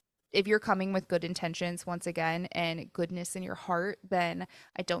just if you're coming with good intentions once again and goodness in your heart, then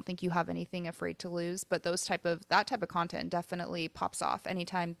I don't think you have anything afraid to lose. But that type of content definitely pops off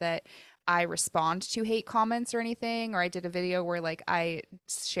anytime that I respond to hate comments or anything, or I did a video where like I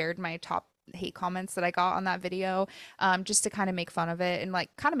shared my top hate comments that I got on that video, just to kind of make fun of it and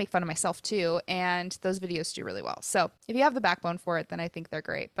like kind of make fun of myself too. And those videos do really well. So if you have the backbone for it, then I think they're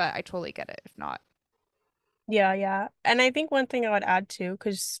great. But I totally get it if not. Yeah, yeah. And I think one thing I would add too,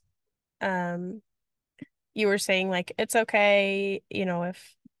 because um you were saying like it's okay,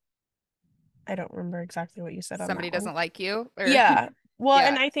 if I don't remember exactly what you said on that Somebody one. doesn't like you or Yeah. Well, yeah.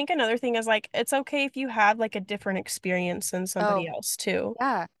 and I think another thing is like it's okay if you have like a different experience than somebody Oh, else too.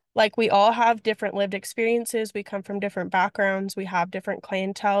 yeah. Like we all have different lived experiences. We come from different backgrounds. We have different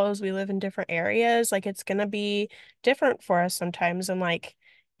clienteles. We live in different areas. Like it's gonna be different for us sometimes. And like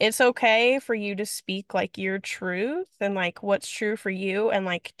it's okay for you to speak like your truth and like what's true for you and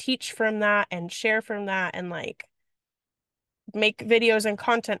like teach from that and share from that and like make videos and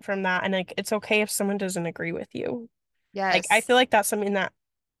content from that. And like it's okay if someone doesn't agree with you. Like I Yes. feel like that's something that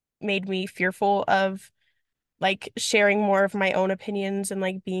made me fearful of like sharing more of my own opinions and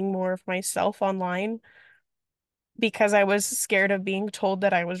like being more of myself online because I was scared of being told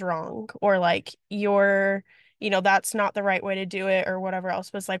that I was wrong or like that's not the right way to do it or whatever else.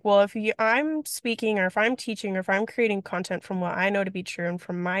 But it's like, well, I'm speaking or if I'm teaching or if I'm creating content from what I know to be true and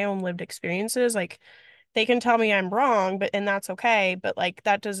from my own lived experiences, like they can tell me I'm wrong, and that's okay. But like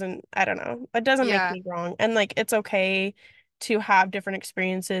that doesn't, I don't know, it doesn't make Yeah. me wrong. And like it's okay to have different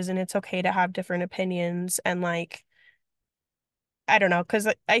experiences and it's okay to have different opinions and like I don't know, because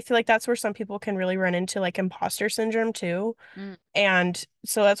I feel like that's where some people can really run into like imposter syndrome too. Mm. And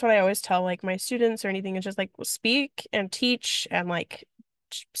so that's what I always tell like my students or anything is just like speak and teach and like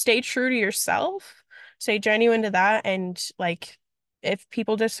stay true to yourself, stay genuine to that. And like if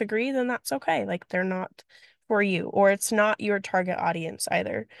people disagree, then that's okay. Like they're not for you or it's not your target audience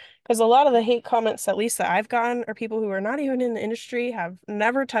either. Because a lot of the hate comments, at least that I've gotten, are people who are not even in the industry, have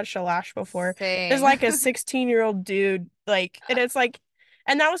never touched a lash before. There's Same. like a 16-year-old dude, like, and it's like,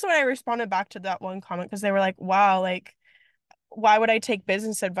 and that was when I responded back to that one comment because they were like, wow, like, why would I take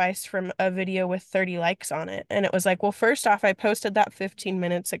business advice from a video with 30 likes on it? And it was like, well, first off, I posted that 15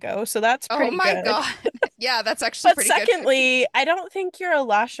 minutes ago, so that's Oh pretty my good. God. Yeah, that's actually But pretty good. 15. secondly, I don't think you're a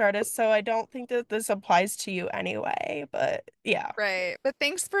lash artist, so I don't think that this applies to you anyway. But yeah. Right. But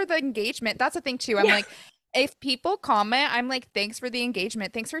thanks for the engagement. That's the thing too. I'm Yeah. like, if people comment, I'm like, thanks for the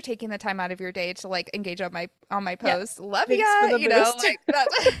engagement. Thanks for taking the time out of your day to like engage on my Yeah. post. Love Thanks for ya. the boost. Like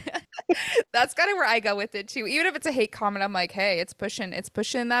that's that's kind of where I go with it too. Even if it's a hate comment, I'm like, hey, it's pushing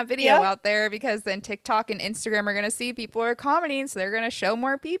that video Yeah. out there because then TikTok and Instagram are gonna see people are commenting, so they're gonna show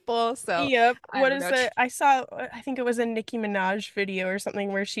more people. So Yep. I What don't is know. it? I saw, I think it was a Nicki Minaj video or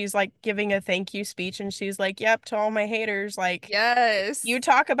something where she's like giving a thank you speech and she's like, yep, to all my haters, like, you Yes.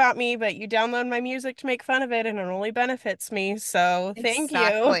 talk about me, but you download my music to make fun of it and it only benefits me. So thank you.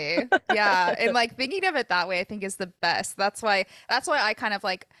 Exactly. Yeah. And like thinking of it that way, I think is the best. That's why I kind of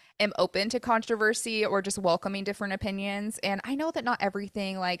like am open to controversy or just welcoming different opinions. And I know that not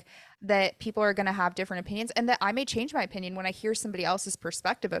everything like that people are going to have different opinions and that I may change my opinion when I hear somebody else's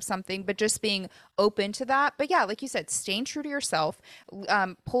perspective of something, but just being open to that. But yeah, like you said, staying true to yourself,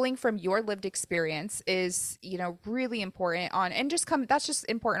 pulling from your lived experience is, really important on and just come that's just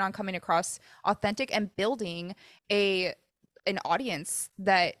important on coming across authentic and building a an audience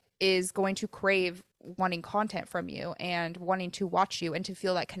that is going to crave wanting content from you and wanting to watch you and to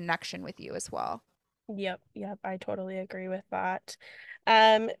feel that connection with you as well. Yep, yep, I totally agree with that.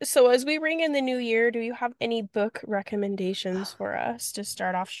 So as we ring in the new year, do you have any book recommendations for us to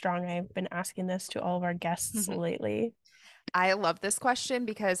start off strong? I've been asking this to all of our guests lately. I love this question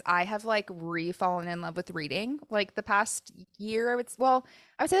because I have like re-fallen in love with reading like the past year. I would say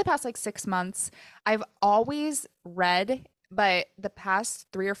the past like 6 months. I've always read, but the past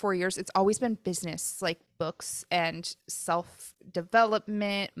 3 or 4 years, it's always been business, like books and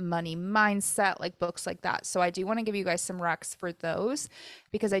self-development, money mindset, like books like that. So I do want to give you guys some recs for those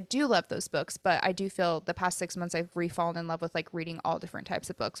because I do love those books, but I do feel the past 6 months I've re-fallen in love with like reading all different types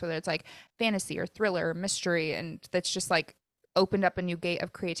of books, whether it's like fantasy or thriller or mystery, and that's just like opened up a new gate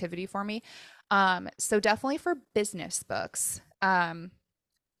of creativity for me. So definitely for business books.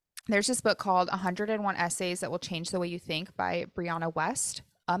 There's this book called 101 Essays That Will Change the Way You Think by Brianna West.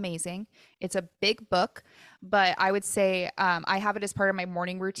 Amazing. It's a big book, but I would say I have it as part of my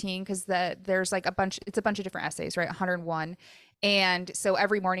morning routine because there's like it's a bunch of different essays, right? 101. And so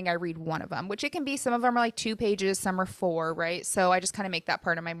every morning I read one of them, which it can be, some of them are like 2 pages, some are four, right? So I just kind of make that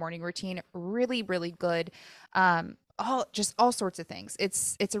part of my morning routine. Really, really good. All sorts of things.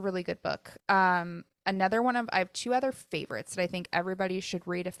 It's a really good book. I have two other favorites that I think everybody should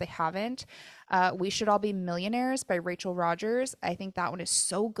read if they haven't. We Should All Be Millionaires by Rachel Rogers. I think that one is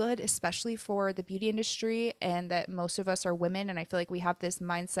so good, especially for the beauty industry, and that most of us are women. And I feel like we have this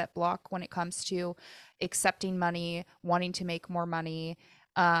mindset block when it comes to accepting money, wanting to make more money.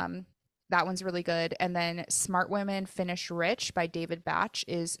 That one's really good. And then Smart Women Finish Rich by David Batch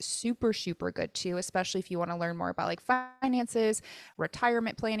is super, super good too, especially if you want to learn more about like finances,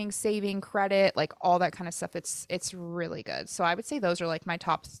 retirement planning, saving, credit, like all that kind of stuff. It's really good. So I would say those are like my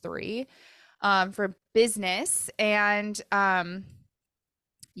top three for business. And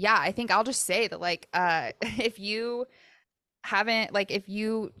yeah, I think I'll just say that like if you haven't like if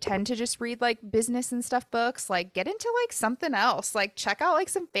you tend to just read like business and stuff books, like get into like something else, like check out like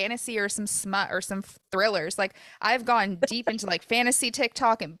some fantasy or some smut or some thrillers. Like I've gone deep into like fantasy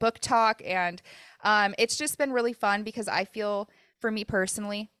TikTok and book talk, and it's just been really fun because I feel, for me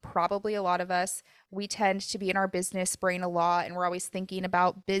personally, probably a lot of us, we tend to be in our business brain a lot and we're always thinking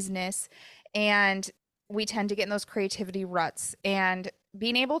about business, and we tend to get in those creativity ruts, and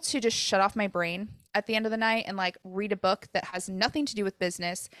being able to just shut off my brain at the end of the night and like read a book that has nothing to do with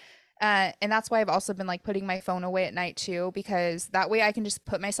business. And that's why I've also been like putting my phone away at night too, because that way I can just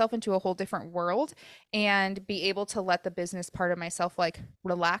put myself into a whole different world and be able to let the business part of myself like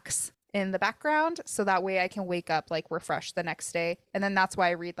relax in the background. So that way I can wake up like refreshed the next day. And then that's why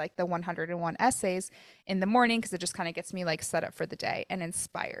I read like the 101 essays in the morning, because it just kind of gets me like set up for the day and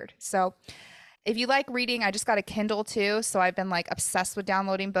inspired. So if you like reading, I just got a Kindle too. So I've been like obsessed with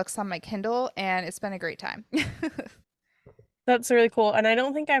downloading books on my Kindle, and it's been a great time. That's really cool. And I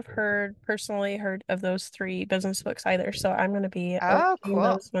don't think I've personally heard of those three business books either. So I'm going to be Oh, looking cool.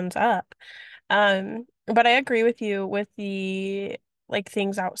 those ones up. But I agree with you with the like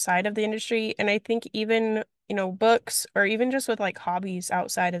things outside of the industry. And I think even, books or even just with like hobbies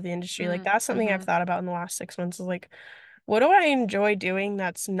outside of the industry, like that's something I've Mm-hmm. thought about in the last 6 months is like, what do I enjoy doing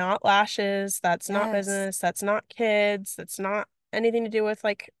that's not lashes, that's not Yes. business, that's not kids, that's not anything to do with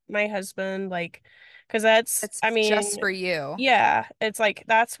like my husband, like, because that's, It's I just mean, for you. yeah, it's like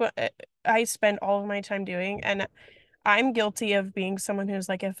that's what I spend all of my time doing. And I'm guilty of being someone who's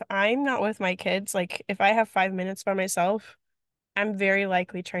like, if I'm not with my kids, like if I have 5 minutes by myself, I'm very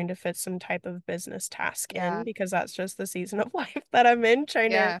likely trying to fit some type of business task in Yeah. because that's just the season of life that I'm in,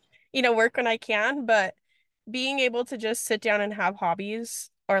 trying to, Yeah. work when I can. But being able to just sit down and have hobbies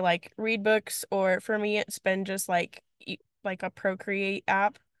or like read books, or for me, it's been just like like a Procreate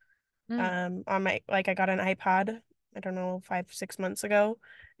app. Mm. On my like I got an iPad, I don't know, 5, 6 months ago,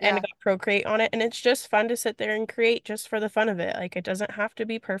 and I Yeah. got Procreate on it, and it's just fun to sit there and create just for the fun of it. Like it doesn't have to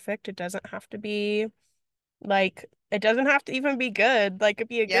be perfect. It doesn't have to be like it doesn't have to even be good, like it'd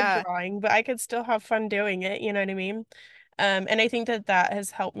be a good Yeah. drawing, but I could still have fun doing it, you know what I mean? And I think that that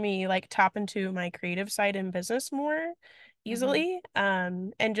has helped me like tap into my creative side in business more Mm-hmm. easily.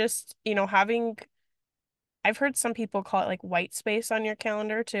 And just, having I've heard some people call it like white space on your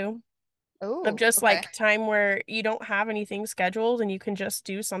calendar too, of Oh, just okay. like time where you don't have anything scheduled and you can just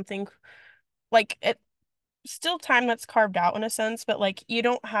do something like it still time that's carved out in a sense, but like you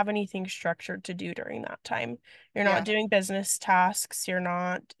don't have anything structured to do during that time. You're not Yeah. doing business tasks. You're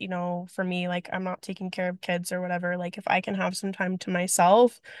not, for me, like I'm not taking care of kids or whatever. Like if I can have some time to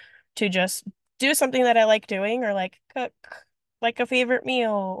myself to just do something that I like doing, or like cook like a favorite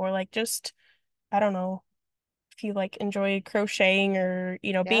meal, or like just, I don't know, if you like enjoy crocheting or,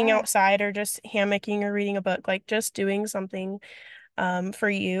 being Yeah. outside or just hammocking or reading a book, like just doing something for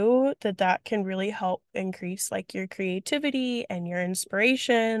you that can really help increase like your creativity and your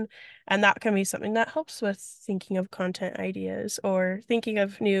inspiration. And that can be something that helps with thinking of content ideas or thinking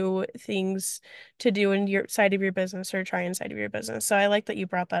of new things to do in your side of your business or try inside of your business. So I like that you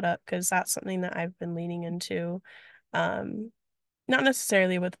brought that up because that's something that I've been leaning into. Um, Not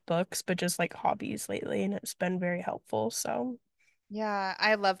necessarily with books, but just like hobbies lately, and it's been very helpful. So, Yeah,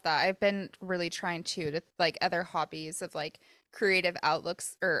 I love that. I've been really trying to like other hobbies of like creative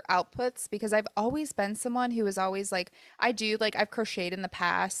outlooks or outputs because I've always been someone who is always like I do like I've crocheted in the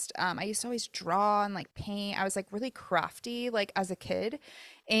past. I used to always draw and like paint. I was like really crafty like as a kid.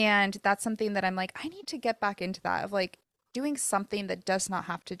 And that's something that I'm like I need to get back into that of like doing something that does not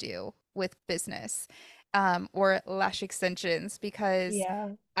have to do with business or lash extensions because yeah.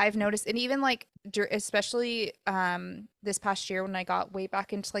 I've noticed, and even like, especially this past year when I got way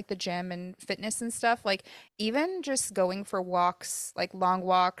back into like the gym and fitness and stuff, like even just going for walks, like long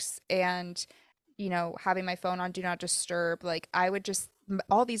walks, and having my phone on do not disturb, like I would just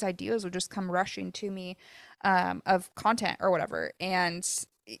all these ideas would just come rushing to me of content or whatever. And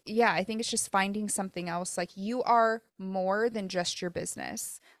yeah, I think it's just finding something else. Like you are more than just your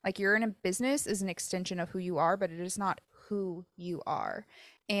business. Like you're in a business is an extension of who you are, but it is not who you are.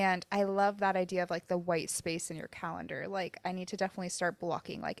 And I love that idea of like the white space in your calendar. Like I need to definitely start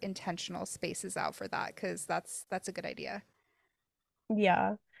blocking like intentional spaces out for that because that's a good idea.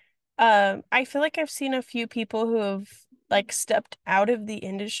 Yeah. I feel like I've seen a few people who have like stepped out of the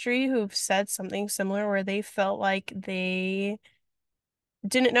industry who've said something similar where they felt like they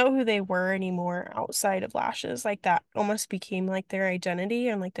didn't know who they were anymore outside of lashes. Like that almost became like their identity,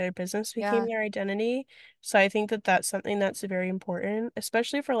 and like their business became Yeah. their identity. So I think that that's something that's very important,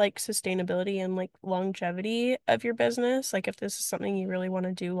 especially for like sustainability and like longevity of your business. Like if this is something you really want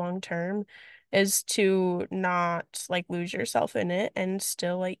to do long term, is to not like lose yourself in it and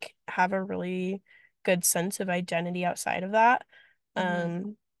still like have a really good sense of identity outside of that. Hmm.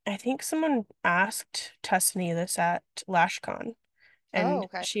 I think someone asked Tessany this at LashCon, Oh, and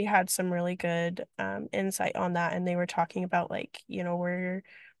okay. she had some really good insight on that, and they were talking about like, where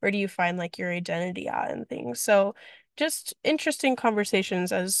do you find like your identity at and things. So just interesting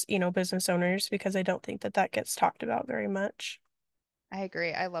conversations as, business owners, because I don't think that that gets talked about very much. I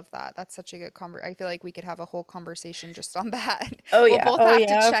agree. I love that. That's such a good I feel like we could have a whole conversation just on that. Oh We'll yeah, both oh have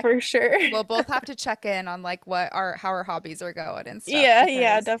to yeah, check for sure. we'll both have to check in on like what our how our hobbies are going and stuff Yeah,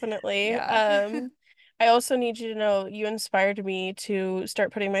 yeah, because definitely. yeah. I also need you to know you inspired me to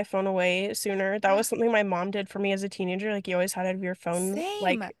start putting my phone away sooner. That was something my mom did for me as a teenager. Like you always had to have your phone Same.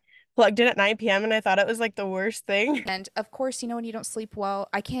 like plugged in at 9 p.m. and I thought it was like the worst thing. And of course, when you don't sleep well,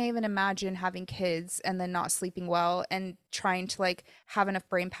 I can't even imagine having kids and then not sleeping well and trying to like have enough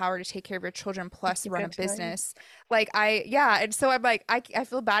brain power to take care of your children To plus keep run a it time. business. Yeah. And so I'm like, I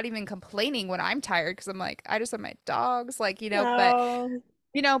feel bad even complaining when I'm tired because I'm like, I just have my dogs, Oh,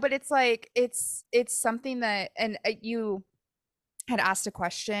 but it's like, it's something that, and you had asked a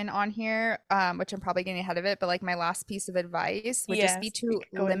question on here, which I'm probably getting ahead of it, but like my last piece of advice would just be yes. We to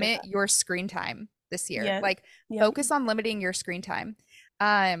could go into limit that. your screen time this year. Yeah. Like Yep. focus on limiting your screen time.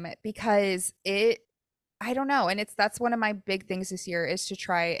 Because I don't know, and that's one of my big things this year is to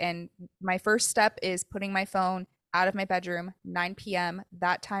try, and my first step is putting my phone out of my bedroom 9 p.m.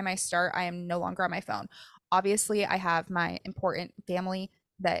 That time I am no longer on my phone. Obviously, I have my important family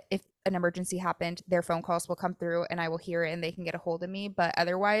that if an emergency happened, their phone calls will come through and I will hear it and they can get a hold of me. But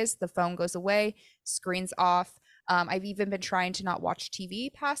otherwise, the phone goes away, screen's off. I've even been trying to not watch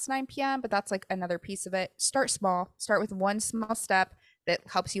TV past 9 p.m., but that's like another piece of it. Start small, start with one small step that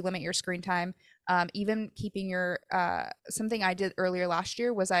helps you limit your screen time. Even keeping your, something I did earlier last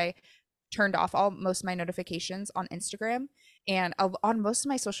year was I turned off all most of my notifications on Instagram and on most of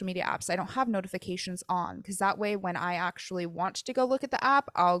my social media apps. I don't have notifications on because that way, when I actually want to go look at the app,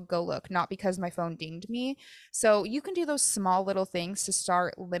 I'll go look, not because my phone dinged me. So you can do those small little things to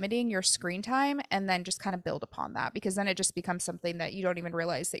start limiting your screen time and then just kind of build upon that because then it just becomes something that you don't even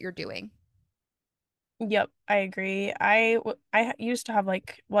realize that you're doing. Yep, I agree. Used to have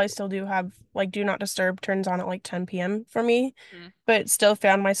like, well, I still do have like do not disturb turns on at like 10 p.m. for me, Mhm. but still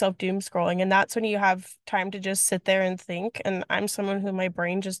found myself doom scrolling. And that's when you have time to just sit there and think. And I'm someone who my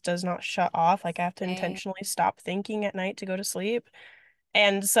brain just does not shut off. Like I have to Same. intentionally stop thinking at night to go to sleep.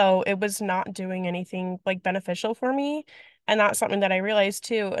 And so it was not doing anything like beneficial for me. And that's something that I realized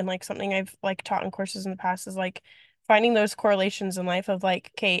too. And like something I've like taught in courses in the past is like finding those correlations in life of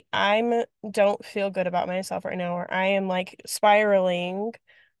like, okay, I'm don't feel good about myself right now, or I am like spiraling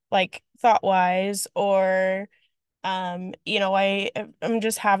like thought wise, or I'm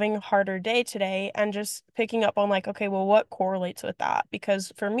just having a harder day today and just picking up on like, okay, well, what correlates with that?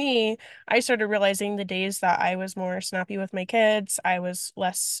 Because for me, I started realizing the days that I was more snappy with my kids, I was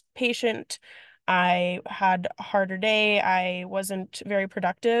less patient, I had a harder day, I wasn't very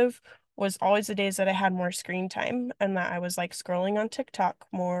productive, was always the days that I had more screen time and that I was like scrolling on TikTok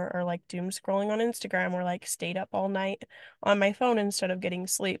more or like doom scrolling on Instagram or like stayed up all night on my phone instead of getting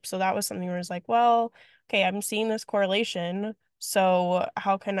sleep. So that was something where I was like, well, okay, I'm seeing this correlation. So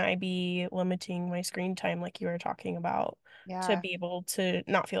how can I be limiting my screen time like you were talking about to Yeah. be able to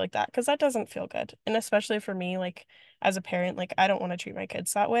not feel like that? Because that doesn't feel good. And especially for me, like as a parent, like I don't want to treat my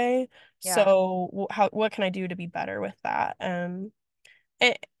kids that way. Yeah. So what can I do to be better with that?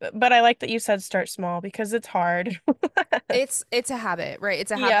 But I like that you said start small because it's hard. It's a habit, right?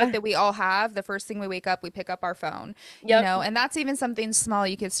 It's a habit Yeah. that we all have. The first thing we wake up, we pick up our phone, Yep. and that's even something small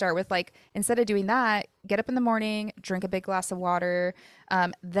you could start with. Like instead of doing that, get up in the morning, drink a big glass of water,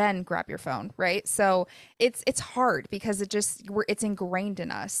 then grab your phone, right? So it's hard because it's ingrained in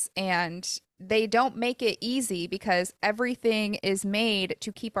us, and they don't make it easy because everything is made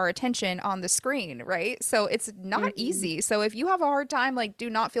to keep our attention on the screen, right? So it's not Mhm. easy. So if you have a hard time, like do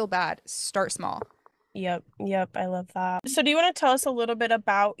not feel bad. Start small. Yep, yep, I love that. So do you want to tell us a little bit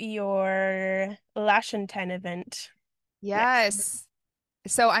about your Lash and 10 event next? Yes.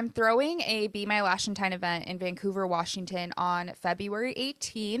 So I'm throwing a Be My Lash and Time event in Vancouver, Washington on February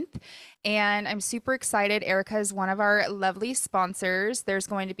 18th. And I'm super excited. Erica is one of our lovely sponsors. There's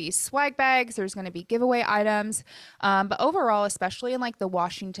going to be swag bags, there's going to be giveaway items. But overall, especially in like the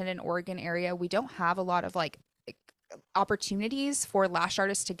Washington and Oregon area, we don't have a lot of like opportunities for lash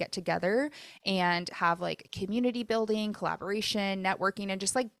artists to get together and have like community building, collaboration, networking, and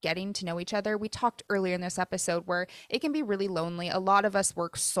just like getting to know each other. We talked earlier in this episode where it can be really lonely. A lot of us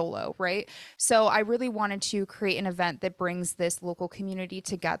work solo, right? So I really wanted to create an event that brings this local community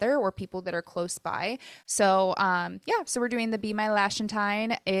together or people that are close by. So yeah, so we're doing the Be My Lash and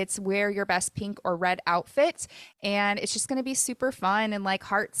Time. It's wear your best pink or red outfit, and it's just going to be super fun and like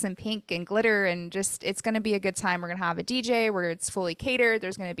hearts and pink and glitter, and just it's going to be a good time. We're going to have a DJ where it's fully catered.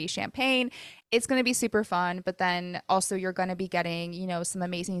 There's going to be champagne. It's going to be super fun, but then also you're going to be getting, some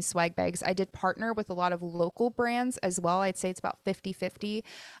amazing swag bags. I did partner with a lot of local brands as well. I'd say it's about 50-50,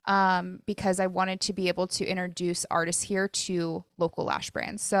 because I wanted to be able to introduce artists here to local lash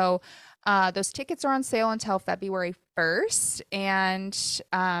brands. So those tickets are on sale until February 1st. And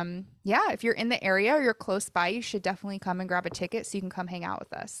yeah, if you're in the area or you're close by, you should definitely come and grab a ticket so you can come hang out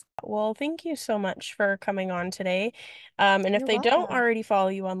with us. Well, thank you so much for coming on today. And if You're they don't welcome. already follow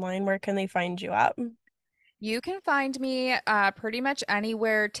you online, where can they find you at? You can find me pretty much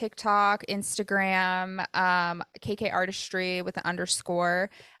anywhere: TikTok, Instagram, KK Artistry with an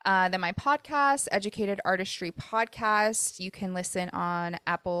underscore. Then my podcast, Educated Artistry Podcast, you can listen on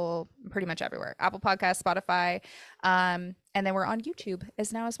Apple, pretty much everywhere. Apple Podcast, Spotify. And then we're on YouTube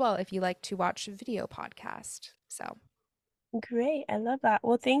as well if you like to watch video podcast. So Great. I love that.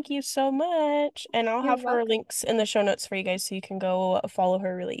 Well, thank you so much. And I'll you're have her welcome. links in the show notes for you guys so you can go follow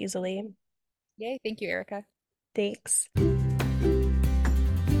her really easily. Yay. Thank you, Erica. Thanks.